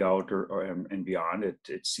 20 feet out or and beyond,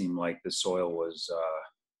 it seemed like the soil was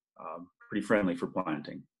pretty friendly for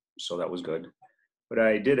planting, so that was good. But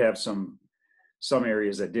I did have some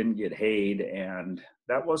areas that didn't get hayed, and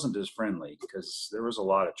that wasn't as friendly because there was a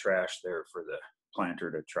lot of trash there for the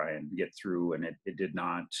planter to try and get through, and it did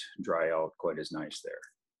not dry out quite as nice there.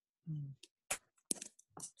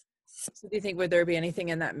 So do you think, would there be anything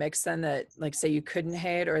in that mix then that, like, say you couldn't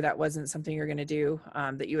hay it, or that wasn't something you're going to do,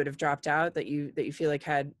 that you would have dropped out, that you feel like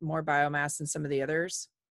had more biomass than some of the others?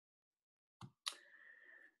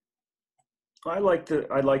 I like the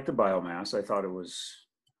biomass. I thought it was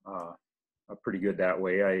pretty good that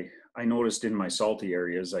way. I noticed in my salty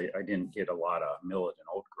areas, I didn't get a lot of millet and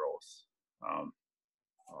oat growth,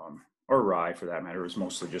 or rye for that matter. It was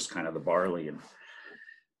mostly just kind of the barley, and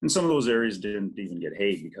some of those areas didn't even get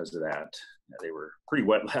hay because of that. They were pretty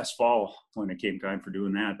wet last fall when it came time for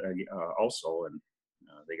doing that also, and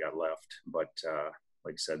they got left. But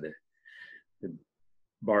like I said, the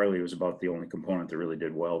barley was about the only component that really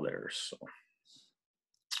did well there. So.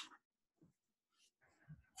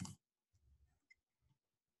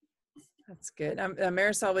 That's good.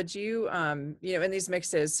 Marisol, would you, you know, in these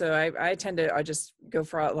mixes, so I tend to, I just go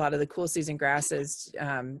for a lot of the cool season grasses.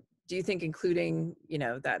 Do you think including, you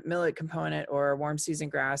know, that millet component or warm season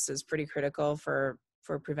grass is pretty critical for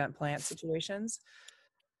prevent plant situations?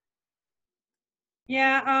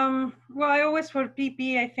 Yeah, well, I always for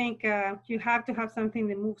PP, I think you have to have something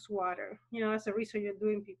that moves water. You know, that's the reason you're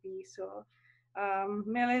doing PP. So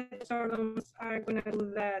millet sorghums are going to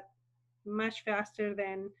do that much faster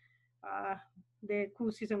than the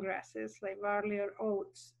cool season grasses like barley or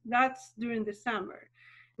oats. That's during the summer.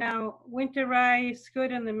 Now, winter rye is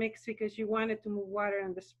good in the mix because you want it to move water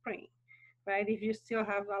in the spring, right? If you still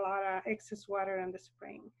have a lot of excess water in the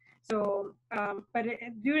spring. So, but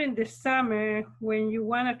during the summer, when you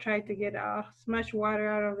want to try to get as much water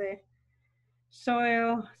out of the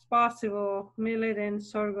soil as possible, millet and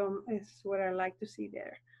sorghum is what I like to see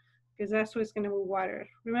there, because that's what's going to move water.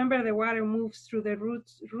 Remember, the water moves through the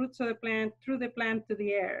roots of the plant, through the plant to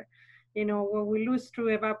the air. You know, what we lose through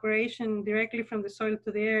evaporation directly from the soil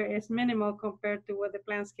to the air is minimal compared to what the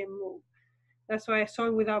plants can move. That's why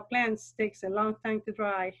soil without plants takes a long time to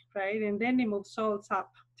dry, right? And then they move salts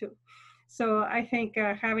up too. So I think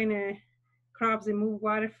having crops that move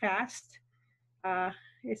water fast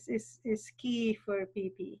is key for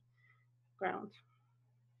PP ground.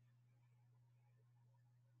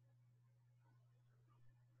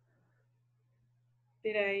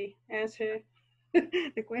 Did I answer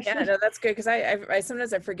the question? Yeah, no, that's good, because I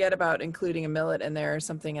sometimes I forget about including a millet in there or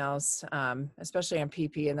something else, especially on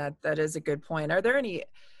PP, and that is a good point. Are there any,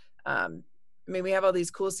 I mean, we have all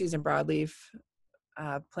these cool season broadleaf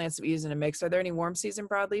plants that we use in a mix. Are there any warm season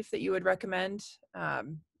broadleaf that you would recommend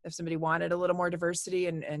if somebody wanted a little more diversity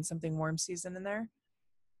and something warm season in there?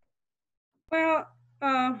 Well,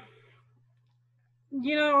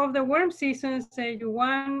 you know, of the warm seasons,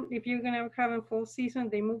 if you're gonna have a full season,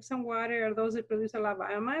 they move some water, or those that produce a lot of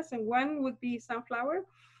biomass, and one would be sunflower.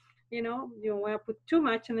 You know, you don't want to put too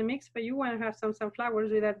much in the mix, but you want to have some sunflowers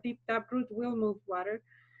with that deep taproot will move water.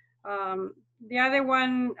 The other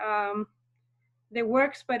one that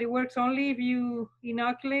works, but it works only if you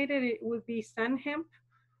inoculate it, it would be sun hemp.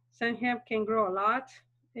 Sun hemp can grow a lot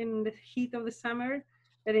in the heat of the summer,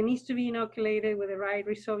 but it needs to be inoculated with the right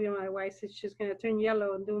rhizobium, otherwise it's just going to turn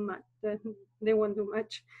yellow and do much. They won't do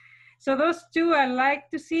much. So those two I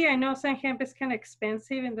like to see. I know sun hemp is kind of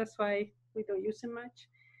expensive, and that's why we don't use it much.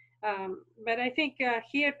 But I think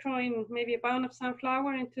here throwing maybe a pound of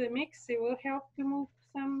sunflower into the mix, it will help to move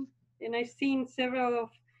some. And I've seen several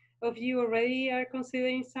of you already are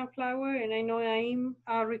considering sunflower, and I know Naim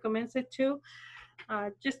recommends it too.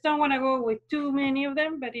 Just don't want to go with too many of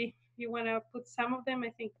them, but if you want to put some of them, I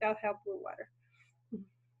think that'll help with water.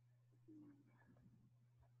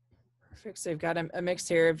 Perfect. So you've got a mix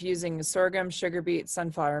here of using sorghum, sugar beet,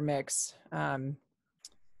 sunflower mix.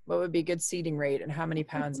 What would be a good seeding rate, and how many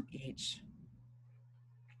pounds each?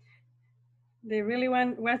 They really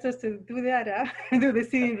want us to do that, do the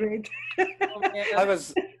seeding rate.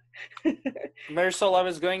 Marisol, I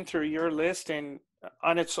was going through your list, and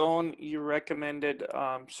on its own, you recommended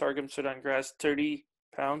sorghum Sudan grass 30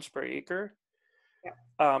 pounds per acre.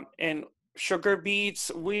 Yeah. And sugar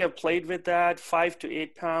beets, we have played with that 5 to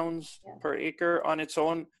 8 pounds per acre on its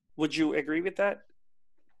own. Would you agree with that?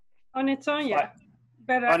 On its own, yeah.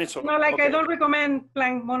 But on its own. No, like, okay. I don't recommend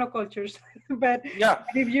planting monocultures, but yeah,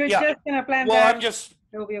 if you're just gonna plant that,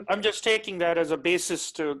 I'm just taking that as a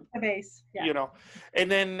basis to a base, you know.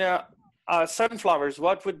 And then sunflowers,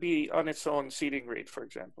 what would be on its own seeding rate, for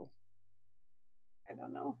example? I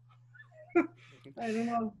don't know. I don't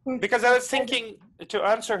know. Because I was thinking, to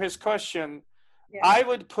answer his question, I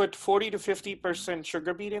would put 40 to 50%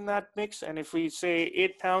 sugar beet in that mix, and if we say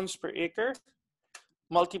 8 pounds per acre,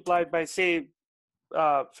 multiplied by say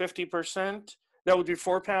 50%, that would be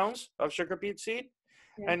 4 pounds of sugar beet seed.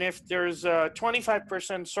 Yeah. And if there's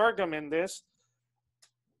 25% sorghum in this,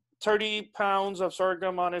 30 pounds of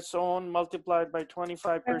sorghum on its own multiplied by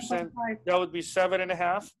 25%, that would be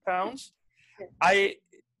 7.5 pounds. I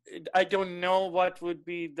don't know what would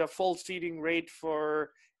be the full seeding rate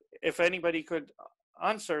for, if anybody could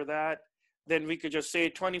answer that, then we could just say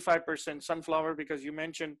 25% sunflower, because you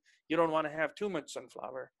mentioned you don't want to have too much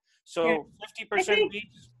sunflower. So Yeah. 50%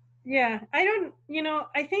 beets. Yeah, I don't,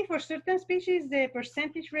 I think for certain species, the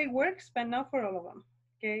percentage rate works, but not for all of them.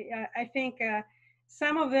 Okay, I think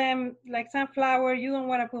some of them, like sunflower, you don't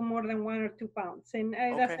want to put more than 1 or 2 pounds. And it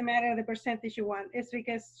Okay. doesn't matter the percentage you want. It's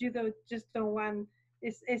because you just don't want,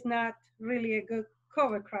 it's not really a good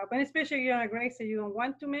cover crop. And especially if you're on a grazer, you don't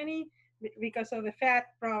want too many because of the fat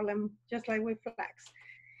problem, just like with flax.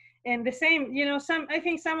 And the same, I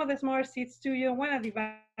think some of the smaller seeds too, you don't want to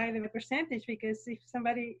divide it by percentage, because if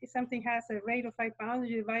something has a rate of 5 pounds,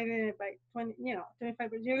 you divide it by 20,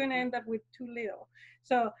 25, you're going to end up with too little.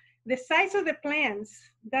 So the size of the plants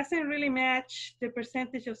doesn't really match the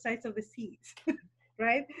percentage of size of the seeds,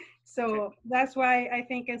 right? So that's why I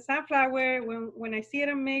think in sunflower, when I see it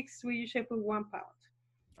in mix, we usually put 1 pound.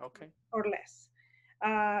 Okay. Or less.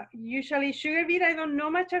 Usually sugar beet, I don't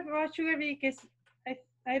know much about sugar beet because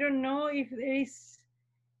I don't know if there is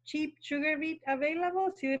cheap sugar beet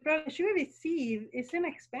available. See, the problem, sugar beet seed is an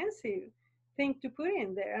expensive thing to put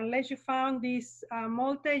in there unless you found these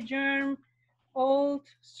multi-germ old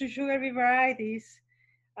sugar beet varieties.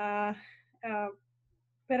 But I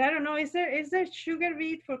don't know, is there sugar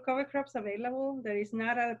beet for cover crops available that is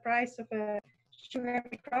not at the price of a sugar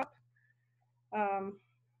beet crop?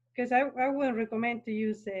 Because I wouldn't recommend to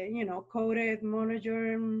use a coated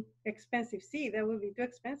monogerm expensive seed. That would be too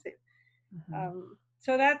expensive.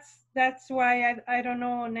 So that's why I don't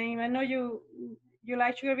know name. I know you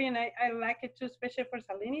like sugar beet, and I like it too, especially for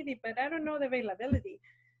salinity, but I don't know the availability.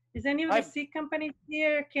 Is any of the seed companies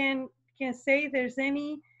here can say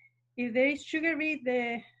if there is sugar beet,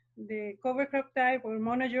 the cover crop type or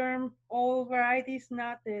monogerm, all varieties,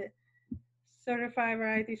 not the certified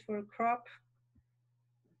varieties for crop?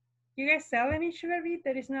 You guys sell any sugar beet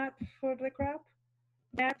that is not for the crop?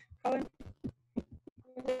 Matt, Colin?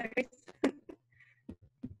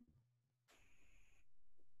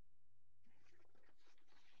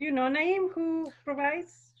 You know, Naeem, who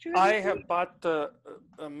provides sugar beet? I have bought the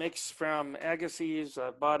mix from Agassiz.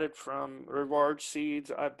 I bought it from Reward Seeds.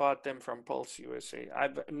 I bought them from Pulse USA.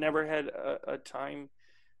 I've never had a time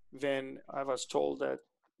when I was told that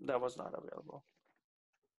was not available.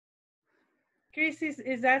 Chris,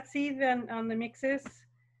 is that seed on the mixes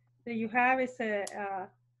that you have is a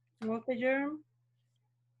multi-germ?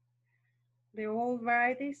 The old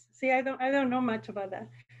varieties? See, I don't know much about that.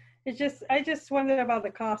 I just wondered about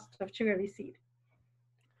the cost of sugar beet seed.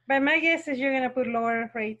 But my guess is you're gonna put lower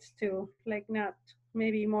rates too, like not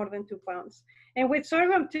maybe more than 2 pounds. And with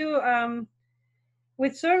sorghum too,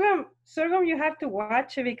 with sorghum you have to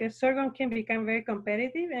watch it because sorghum can become very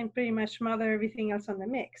competitive and pretty much smother everything else on the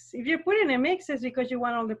mix. If you put it in a mix, it's because you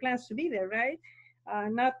want all the plants to be there, right?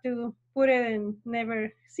 Not to put it and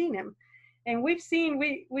never seen them. And we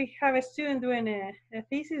have a student doing a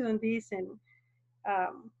thesis on this, and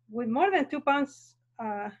with more than 2 pounds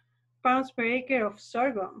per acre of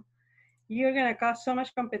sorghum, you're gonna cause so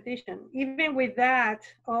much competition. Even with that,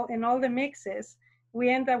 in all the mixes, we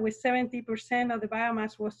end up with 70% of the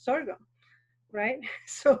biomass was sorghum, right?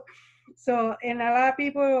 So, and a lot of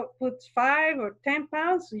people put 5 or 10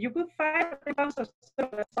 pounds. You put 5 or 10 pounds of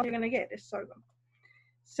sorghum, that's all you're gonna get is sorghum.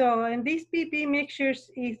 So in these PP mixtures,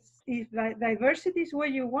 if diversity is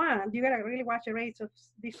what you want, you gotta really watch the rates of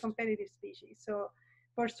these competitive species. So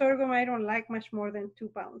for sorghum, I don't like much more than 2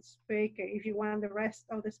 pounds per acre if you want the rest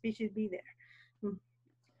of the species be there.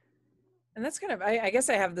 And that's kind of, I guess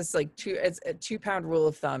I have this it's a 2 pound rule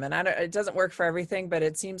of thumb, and it doesn't work for everything, but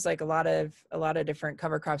it seems like a lot of different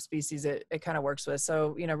cover crop species it kind of works with.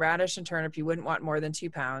 So, radish and turnip, you wouldn't want more than 2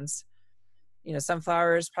 pounds.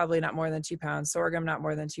 Sunflowers, probably not more than 2 pounds. Sorghum, not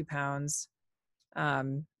more than 2 pounds.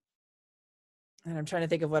 And I'm trying to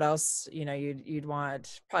think of what else, you'd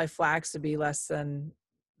want. Probably flax would be less than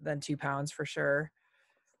 2 pounds for sure.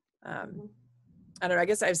 I don't know. I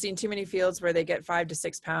guess I've seen too many fields where they get 5 to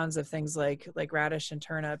 6 pounds of things like radish and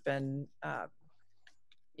turnip. And,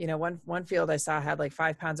 one field I saw had like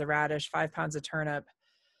 5 pounds of radish, 5 pounds of turnip.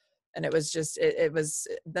 And it was just,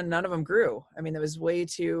 then none of them grew. I mean, there was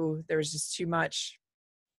just too much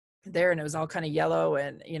there, and it was all kind of yellow,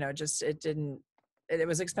 and, it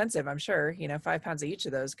was expensive, I'm sure, 5 pounds of each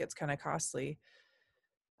of those gets kind of costly.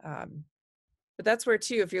 But that's where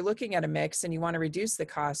too, if you're looking at a mix and you want to reduce the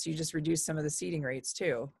cost, you just reduce some of the seeding rates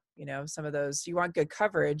too. Some of those, you want good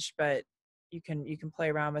coverage, but you can play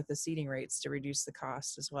around with the seeding rates to reduce the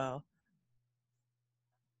cost as well.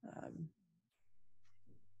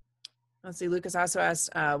 Let's see, Lucas also asked,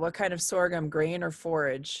 what kind of sorghum, grain or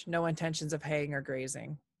forage? No intentions of haying or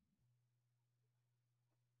grazing.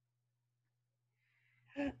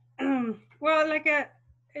 Well, like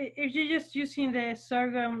if you're just using the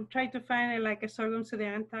sorghum, try to find it like a sorghum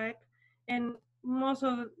Sudan type. And most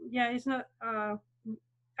of, yeah, it's not,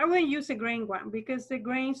 I wouldn't use a grain one because the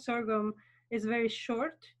grain sorghum is very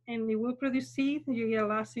short and it will produce seed. You get a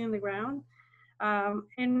lot of seed in the ground.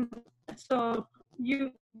 And so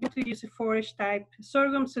you have to use a forage type,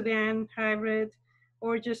 sorghum Sudan hybrid,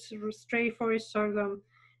 or just straight forage sorghum,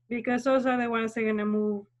 because those are the ones that are gonna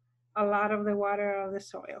move a lot of the water out of the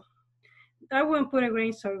soil. I wouldn't put a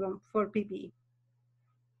grain sorghum for PP.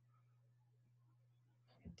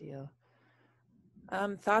 Good deal.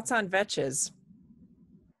 Thoughts on vetches?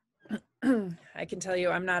 I can tell you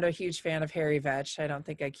I'm not a huge fan of hairy vetch. I don't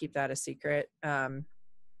think I keep that a secret.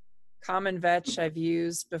 Common vetch I've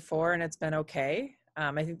used before and it's been okay.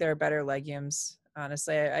 I think there are better legumes.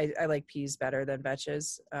 Honestly, I like peas better than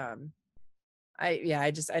vetches.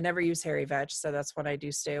 I never use hairy vetch, so that's what I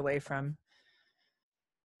do stay away from.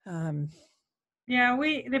 Yeah,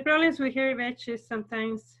 the problems with hairy vetch is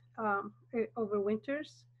sometimes it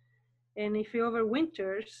overwinters. And if it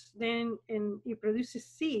overwinters, then and it produces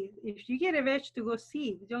seed. If you get a veg to go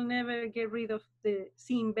seed, you'll never get rid of the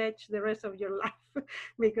seed veg the rest of your life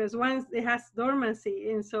because once it has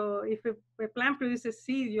dormancy. And so if a plant produces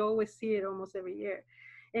seed, you always see it almost every year.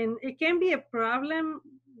 And it can be a problem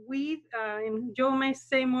with, and Joe might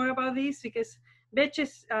say more about this because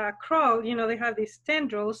vetches crawl, you know, they have these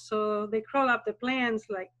tendrils, so they crawl up the plants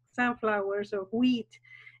like sunflowers or wheat,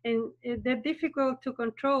 and they're difficult to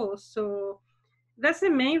control. So that's the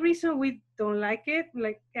main reason we don't like it.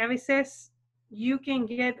 Like Abby says, you can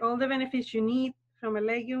get all the benefits you need from a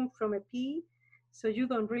legume, from a pea, so you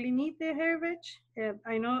don't really need the herbage.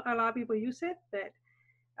 I know a lot of people use it, but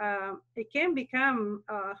it can become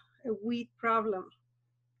a weed problem.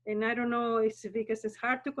 And I don't know if it's because it's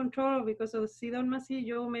hard to control or because of the seed dormancy.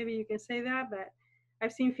 Joe, maybe you can say that, but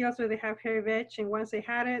I've seen fields where they have hairy veg, and once they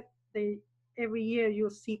had it, every year you'll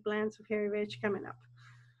see plants of hairy veg coming up.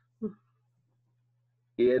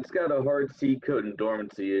 Yeah, it's got a hard seed coat and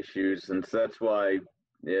dormancy issues, and so that's why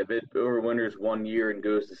if it overwinters 1 year and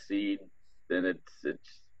goes to seed, then it's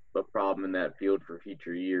a problem in that field for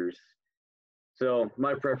future years. So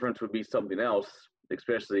my preference would be something else,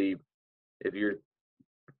 especially if you're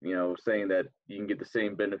saying that you can get the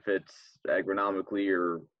same benefits agronomically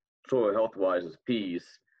or soil health wise as peas,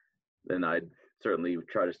 then I'd certainly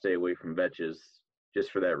try to stay away from vetches just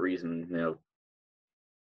for that reason.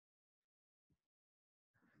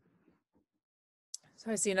 So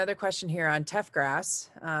I see another question here on teff grass,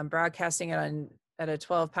 broadcasting it at a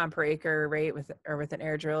 12 pound per acre rate with an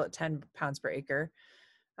air drill at 10 pounds per acre,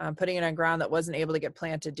 putting it on ground that wasn't able to get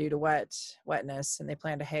planted due to wetness, and they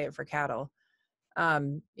plan to hay it for cattle.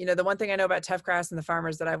 The one thing I know about teff grass and the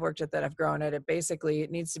farmers that I've worked with that have grown it,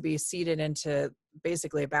 it needs to be seeded into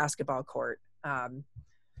basically a basketball court.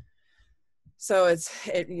 So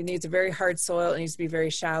it needs a very hard soil. It needs to be very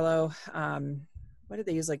shallow. What did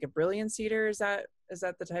they use? Like a brilliant seeder? Is that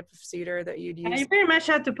the type of seeder that you'd use? You pretty much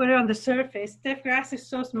have to put it on the surface. Teff grass is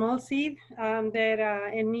so small seed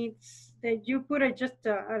that it needs that you put it just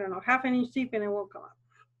I don't know, half an inch deep and it won't come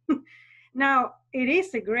up. Now it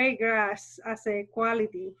is a great grass as a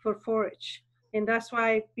quality for forage, and that's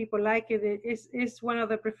why people like it. It's one of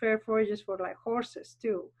the preferred forages for like horses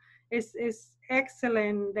too. It's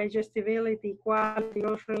excellent digestibility, quality,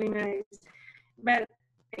 grows really nice. But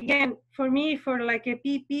again, for me, for like a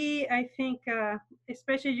PP, I think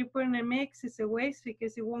especially you put in a mix, it's a waste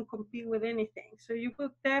because it won't compete with anything. So you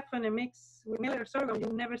put teff in a mix with millet or sorghum,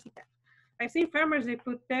 you'll never see teff. I've seen farmers, they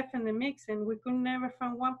put teff in the mix and we could never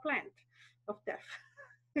find one plant of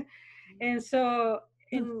teff. And so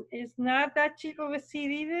it's not that cheap of a seed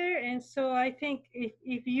either. And so I think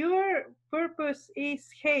if your purpose is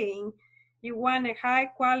haying, you want a high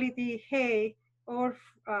quality hay or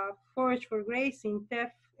forage for grazing,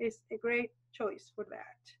 teff is a great choice for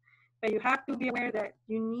that. But you have to be aware that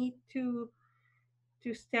you need to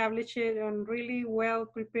establish it on really well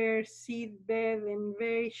prepared seed bed and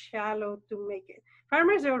very shallow to make it.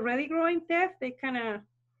 Farmers are already growing teff. They kind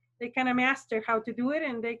of master how to do it,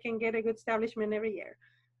 and they can get a good establishment every year.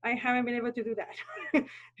 I haven't been able to do that.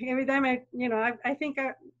 Every time I think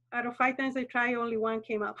out of 5 times I tried, only one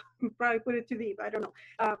came up. Probably put it too deep. I don't know.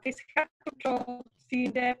 It's hard to control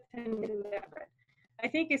seed depth and depth. I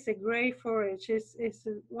think it's a great forage. It's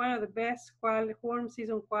one of the best quality warm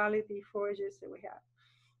season quality forages that we have.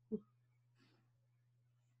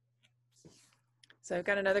 So I've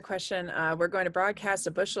got another question. We're going to broadcast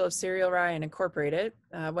a bushel of cereal rye and incorporate it.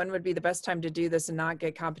 When would be the best time to do this and not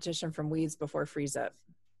get competition from weeds before freeze up?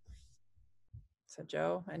 So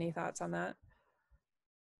Joe, any thoughts on that?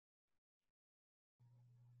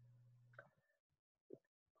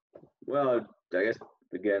 Well, I guess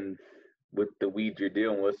again with the weeds you're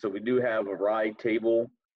dealing with, so we do have a rye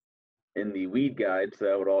table in the weed guide, so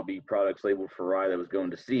that would all be products labeled for rye that was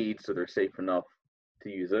going to seed, so they're safe enough to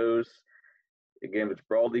use those. Again, if it's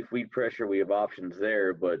broadleaf weed pressure, we have options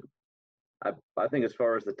there, but I think as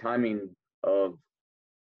far as the timing of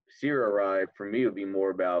cereal rye, for me, it would be more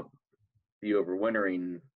about the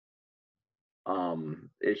overwintering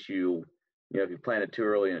issue. You know, if you plant it too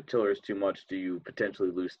early and it tillers too much, do you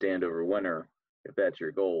potentially lose stand over winter if that's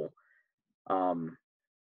your goal?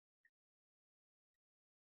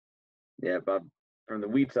 Yeah, but from the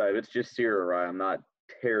wheat side, if it's just cereal rye, I'm not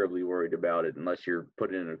terribly worried about it unless you're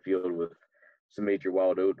putting it in a field with some major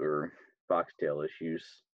wild oat or foxtail issues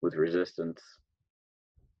with resistance.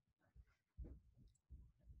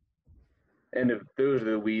 And if those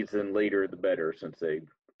are the weeds, then later the better, since they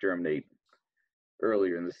germinate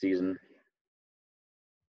earlier in the season.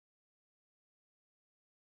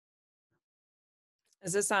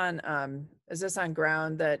 Is this on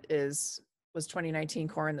ground that was 2019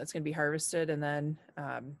 corn that's going to be harvested, and then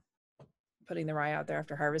putting the rye out there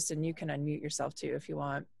after harvest? And you can unmute yourself too if you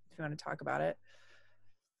want to talk about it.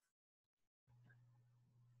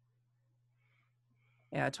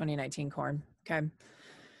 Yeah, 2019 corn. Okay.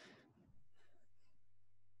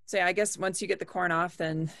 So yeah, I guess once you get the corn off,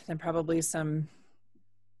 then probably some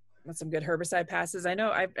good herbicide passes. I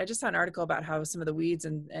know I just saw an article about how some of the weeds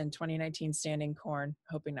in 2019 standing corn,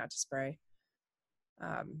 hoping not to spray.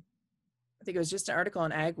 I think it was just an article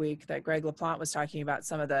in Ag Week that Greg LaPlante was talking about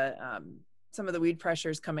some of the weed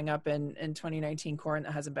pressures coming up in 2019 corn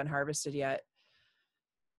that hasn't been harvested yet.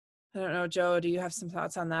 I don't know, Joe, do you have some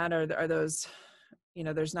thoughts on that? Or are those, you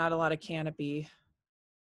know, there's not a lot of canopy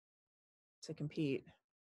to compete?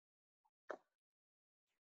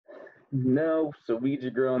 No, so weeds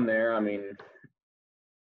are growing there. I mean,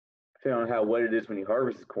 depending on how wet it is when you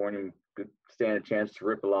harvest the corn, you could stand a chance to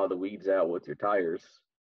rip a lot of the weeds out with your tires.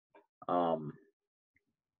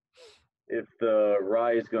 If the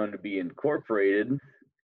rye is going to be incorporated,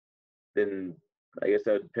 then I guess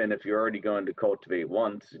that would depend if you're already going to cultivate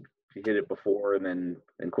once. If you hit it before and then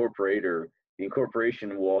incorporate, or the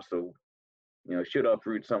incorporation will also, you know, should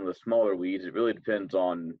uproot some of the smaller weeds. It really depends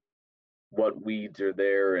on what weeds are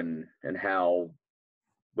there and how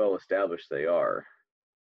well established they are.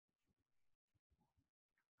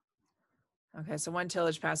 Okay, so one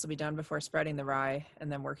tillage pass will be done before spreading the rye and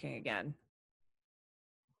then working again.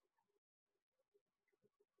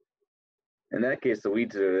 In that case, the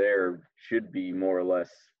weeds that are there should be more or less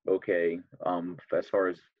okay as far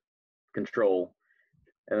as control,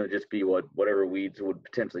 and it'll just be whatever weeds would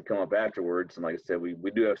potentially come up afterwards. And like I said,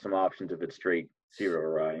 we do have some options if it's straight cereal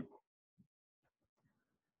rye.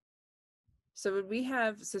 So would we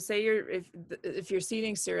have, so say if you're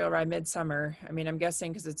seeding cereal rye midsummer, I mean, I'm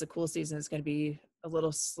guessing because it's a cool season, it's going to be a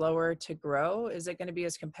little slower to grow. Is it going to be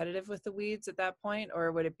as competitive with the weeds at that point?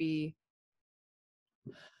 Or would it be,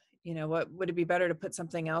 you know, what would it be better to put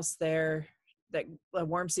something else there, that a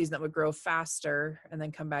warm season that would grow faster, and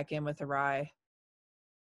then come back in with a rye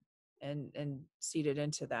and seed it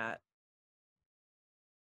into that?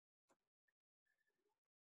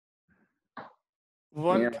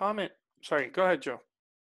 One comment. Sorry, go ahead, Joe.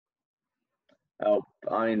 Oh,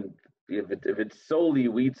 I mean, if it's solely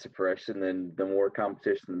weed suppression, then the more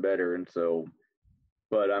competition, the better. And so,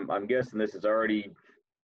 but I'm guessing this is already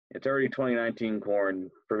 2019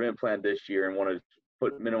 corn, prevent plant this year, and want to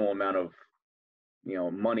put minimal amount of, you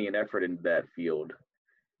know, money and effort into that field.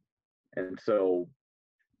 And so,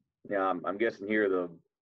 yeah, I'm guessing here the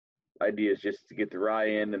idea is just to get the rye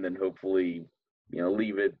in and then hopefully, you know,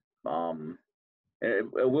 leave it. And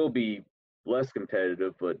it will be less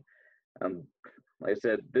competitive, but like I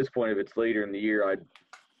said, at this point, if it's later in the year,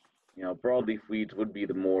 you know, broadleaf weeds would be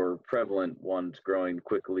the more prevalent ones growing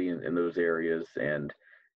quickly in those areas, and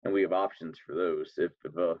we have options for those if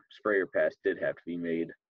a sprayer pass did have to be made.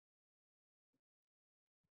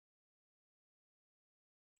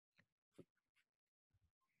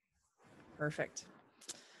 Perfect.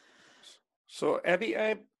 So Abby,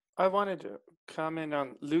 I wanted to comment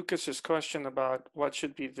on Lucas's question about what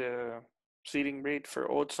should be the seeding rate for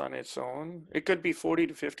oats on its own. It could be 40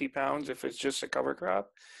 to 50 pounds if it's just a cover crop,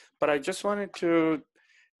 but I just wanted to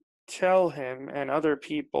tell him and other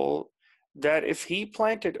people that if he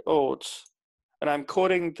planted oats, and I'm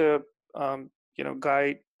quoting the you know,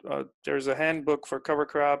 guide, there's a handbook for cover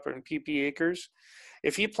crop and PP acres.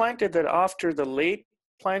 If he planted that after the late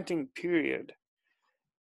planting period,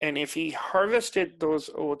 and if he harvested those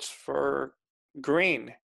oats for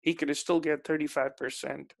grain, he could still get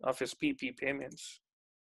 35% of his PP payments.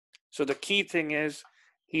 So the key thing is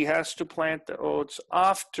he has to plant the oats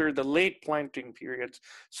after the late planting periods.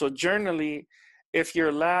 So generally, if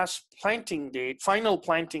your last planting date, final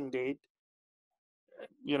planting date,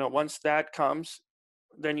 once that comes,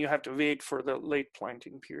 then you have to wait for the late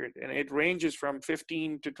planting period. And it ranges from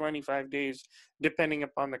 15 to 25 days, depending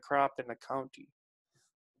upon the crop in the county.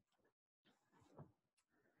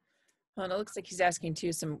 Well, and it looks like he's asking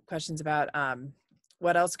too some questions about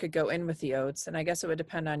what else could go in with the oats, and I guess it would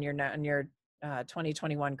depend on your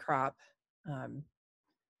 2021 crop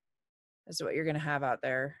as to what you're going to have out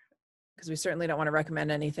there, because we certainly don't want to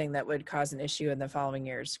recommend anything that would cause an issue in the following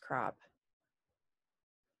year's crop.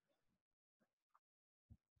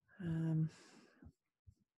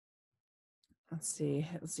 Let's see,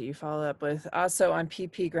 you follow up with also on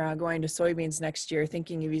PP ground going to soybeans next year,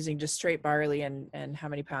 thinking of using just straight barley, and how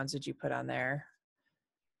many pounds did you put on there?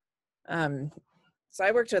 So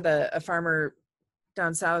I worked with a farmer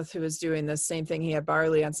down south who was doing the same thing. He had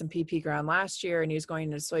barley on some PP ground last year, and he was going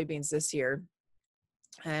to soybeans this year.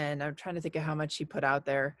 And I'm trying to think of how much he put out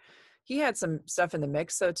there. He had some stuff in the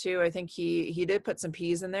mix though too. I think he did put some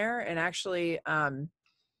peas in there, and actually on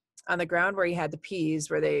the ground where he had the peas,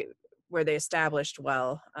 where they established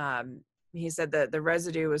well, he said that the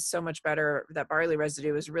residue was so much better. That barley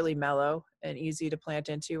residue was really mellow and easy to plant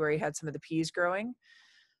into where he had some of the peas growing.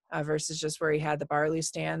 Versus just where he had the barley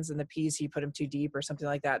stands and the peas, he put them too deep or something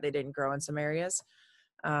like that. They didn't grow in some areas.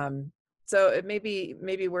 So it may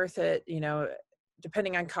be worth it,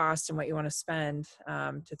 depending on cost and what you want to spend,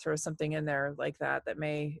 to throw something in there like that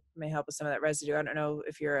may help with some of that residue. I don't know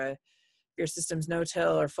if your system's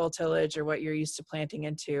no-till or full tillage or what you're used to planting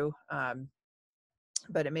into,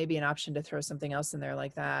 but it may be an option to throw something else in there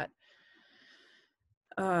like that.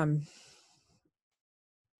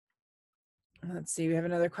 Let's see, we have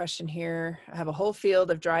another question here. I have a whole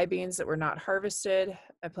field of dry beans that were not harvested.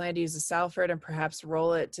 I plan to use a Salford and perhaps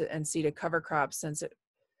roll it and seed a cover crop since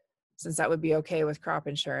that would be okay with crop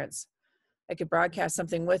insurance. I could broadcast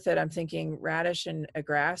something with it. I'm thinking radish and a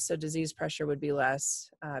grass, so disease pressure would be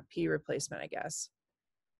less. Pea replacement, I guess.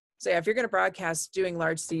 So yeah, if you're going to broadcast, doing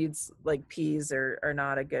large seeds like peas are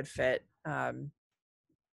not a good fit.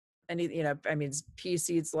 Pea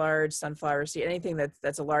seeds, large, sunflower seed, anything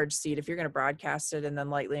that's a large seed, if you're going to broadcast it and then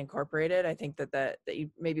lightly incorporate it, I think that you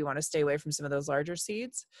maybe want to stay away from some of those larger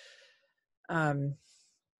seeds. So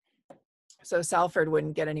Salford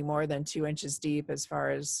wouldn't get any more than 2 inches deep as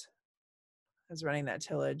far as running that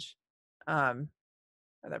tillage, or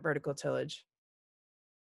that vertical tillage.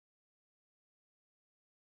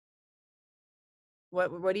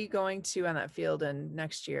 What are you going to on that field in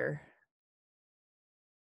next year?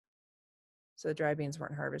 So the dry beans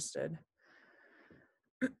weren't harvested.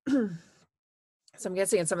 So I'm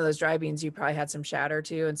guessing in some of those dry beans, you probably had some shatter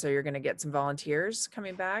too. And so you're going to get some volunteers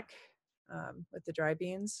coming back with the dry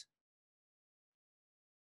beans.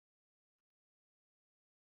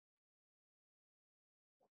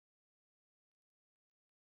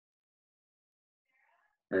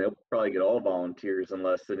 And they'll probably get all volunteers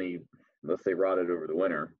unless they rotted over the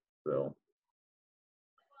winter. So.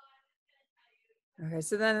 Okay,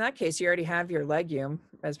 so then in that case, you already have your legume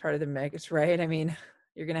as part of the mix, right? I mean,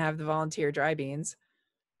 you're going to have the volunteer dry beans.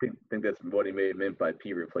 I think that's what he meant by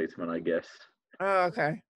pea replacement, I guess. Oh,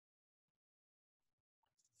 okay.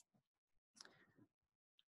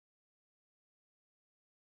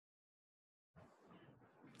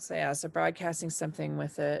 So yeah, so broadcasting something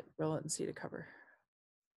with it, roll it and seed a cover.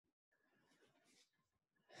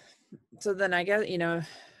 So then I guess,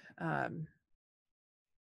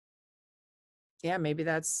 yeah, maybe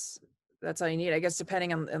that's all you need. I guess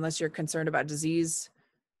depending on, unless you're concerned about disease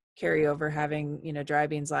carryover, having, dry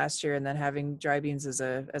beans last year and then having dry beans as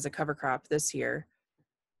a cover crop this year.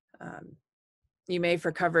 You may,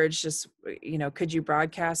 for coverage, just, could you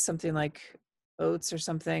broadcast something like oats or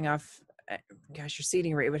something off, gosh, your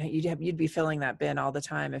seeding rate you'd be filling that bin all the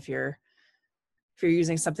time if you're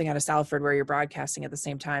using something out of Salford where you're broadcasting at the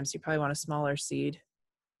same time. So you probably want a smaller seed.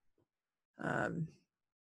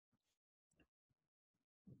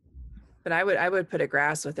 But I would put a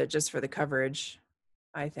grass with it just for the coverage,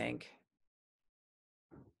 I think.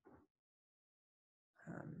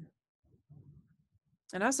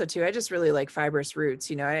 And also too, I just really like fibrous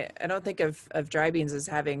roots. I don't think of dry beans as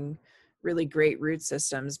having really great root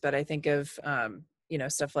systems, but I think of,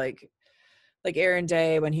 stuff like Aaron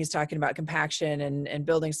Day when he's talking about compaction and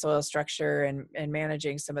building soil structure and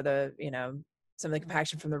managing some of the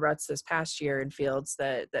compaction from the ruts this past year in fields,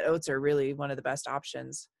 that oats are really one of the best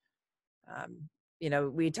options.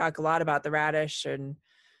 We talk a lot about the radish and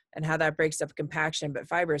how that breaks up compaction, but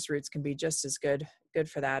fibrous roots can be just as good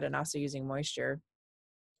for that, and also using moisture.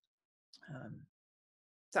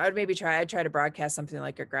 So I'd maybe I'd try to broadcast something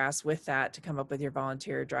like a grass with that to come up with your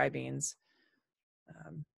volunteer dry beans.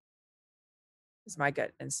 Is my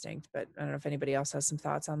gut instinct, but I don't know if anybody else has some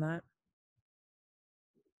thoughts on that.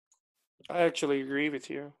 I actually agree with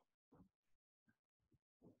you.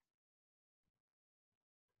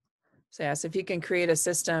 So yes, if you can create a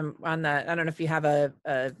system on that, I don't know if you have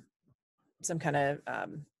some kind of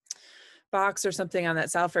box or something on that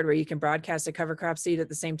Salford where you can broadcast a cover crop seed at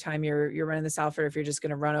the same time you're running the Salford, if you're just going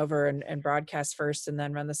to run over and broadcast first and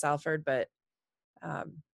then run the Salford, but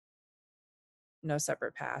no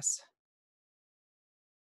separate pass.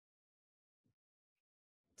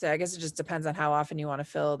 So I guess it just depends on how often you want to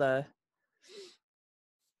fill the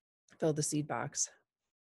seed box.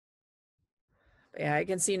 But yeah, I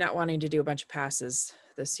can see not wanting to do a bunch of passes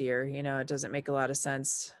this year. You know, it doesn't make a lot of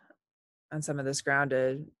sense on some of this ground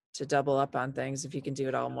to double up on things if you can do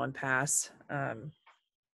it all in one pass.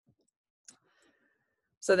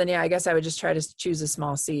 So then, yeah, I guess I would just try to choose a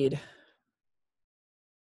small seed.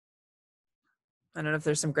 I don't know if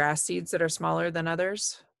there's some grass seeds that are smaller than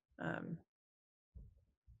others.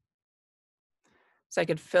 So I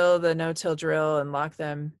could fill the no-till drill and lock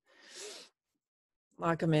them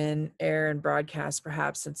in air and broadcast,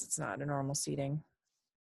 perhaps, since it's not a normal seeding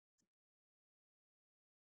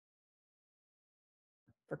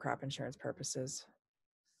for crop insurance purposes.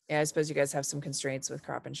 Yeah, I suppose you guys have some constraints with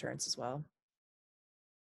crop insurance as well.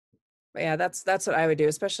 But yeah, that's what I would do.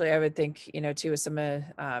 Especially, I would think, you know, too, with some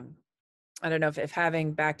I don't know if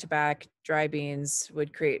having back-to-back dry beans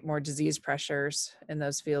would create more disease pressures in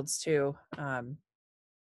those fields too.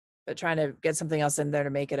 But trying to get something else in there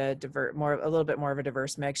to make it a little bit more of a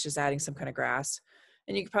diverse mix, just adding some kind of grass.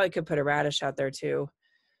 And you probably could put a radish out there too.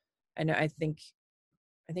 I think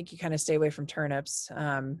you kind of stay away from turnips,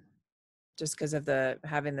 just because of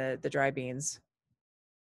having the dry beans.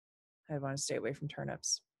 I'd want to stay away from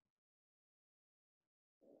turnips.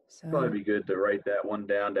 So Probably be good to write that one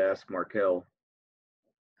down to ask Markel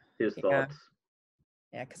his thoughts.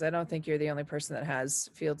 Yeah, because I don't think you're the only person that has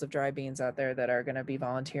fields of dry beans out there that are going to be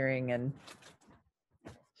volunteering and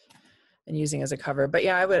using as a cover. But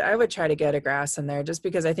yeah, I would try to get a grass in there, just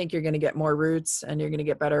because I think you're going to get more roots and you're going to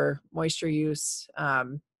get better moisture use.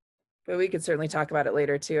 But we could certainly talk about it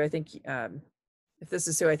later too. I think if this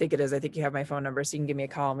is who I think it is, I think you have my phone number, so you can give me a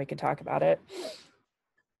call and we can talk about it.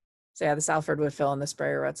 So yeah, the Salford would fill in the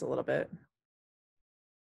sprayer ruts a little bit.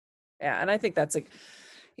 Yeah, and I think that's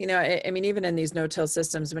you know, I mean, even in these no-till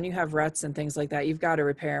systems, when you have ruts and things like that, you've got to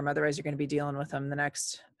repair them. Otherwise, you're going to be dealing with them the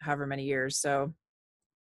next however many years. So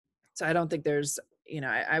I don't think there's, you know,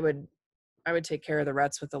 I would take care of the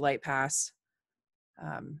ruts with the light pass,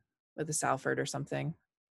 with the Salford or something,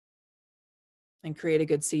 and create a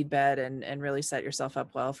good seed bed and really set yourself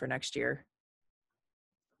up well for next year.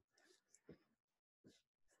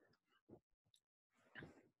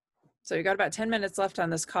 So we got about 10 minutes left on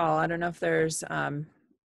this call. I don't know if there's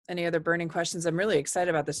any other burning questions. I'm really excited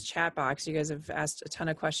about this chat box. You guys have asked a ton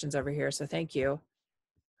of questions over here, so thank you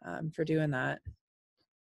for doing that.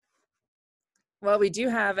 Well, we do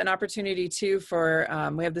have an opportunity too for,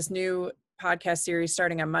 we have this new podcast series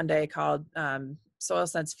starting on Monday called Soil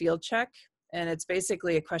Sense Field Check. And it's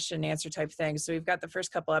basically a question and answer type thing. So we've got the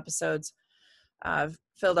first couple episodes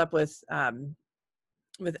filled up with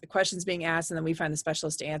questions being asked, and then we find the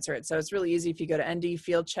specialist to answer it. So it's really easy. If you go to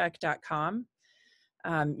ndfieldcheck.com,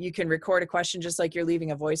 you can record a question just like you're leaving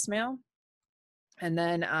a voicemail. And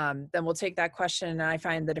then we'll take that question and I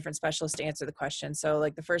find the different specialists to answer the question. So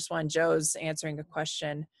like the first one, Joe's answering a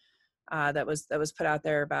question that was put out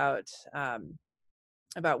there about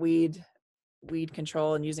weed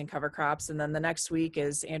control and using cover crops. And then the next week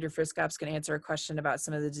is Andrew Friskop's going to answer a question about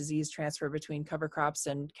some of the disease transfer between cover crops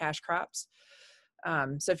and cash crops.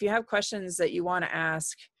 So if you have questions that you want to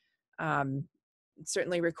ask,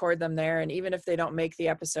 certainly record them there. And even if they don't make the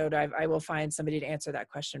episode, I will find somebody to answer that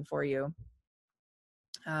question for you.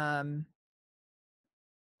 Oh,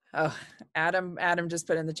 Adam just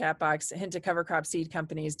put in the chat box, hint to cover crop seed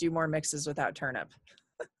companies, do more mixes without turnip.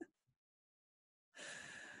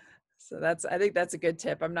 So I think that's a good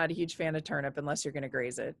tip. I'm not a huge fan of turnip unless you're going to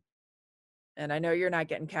graze it. And I know you're not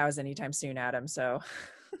getting cows anytime soon, Adam, so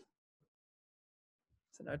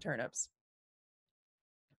no turnips.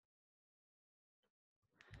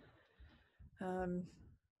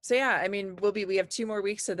 So yeah, I mean, we have 2 more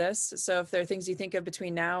weeks of this. So if there are things you think of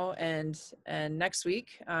between now and next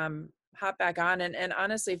week, hop back on. And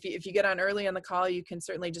honestly, if you get on early on the call, you can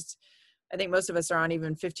certainly just, I think most of us are on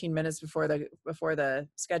even 15 minutes before the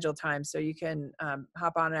scheduled time. So you can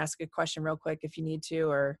hop on and ask a question real quick if you need to,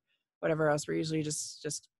 or whatever else. We're usually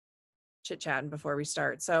just chit chatting before we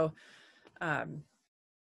start. So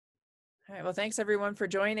All right. Well, thanks everyone for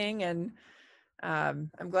joining, and I'm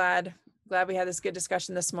glad we had this good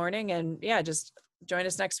discussion this morning. And yeah, just join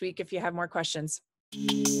us next week if you have more questions.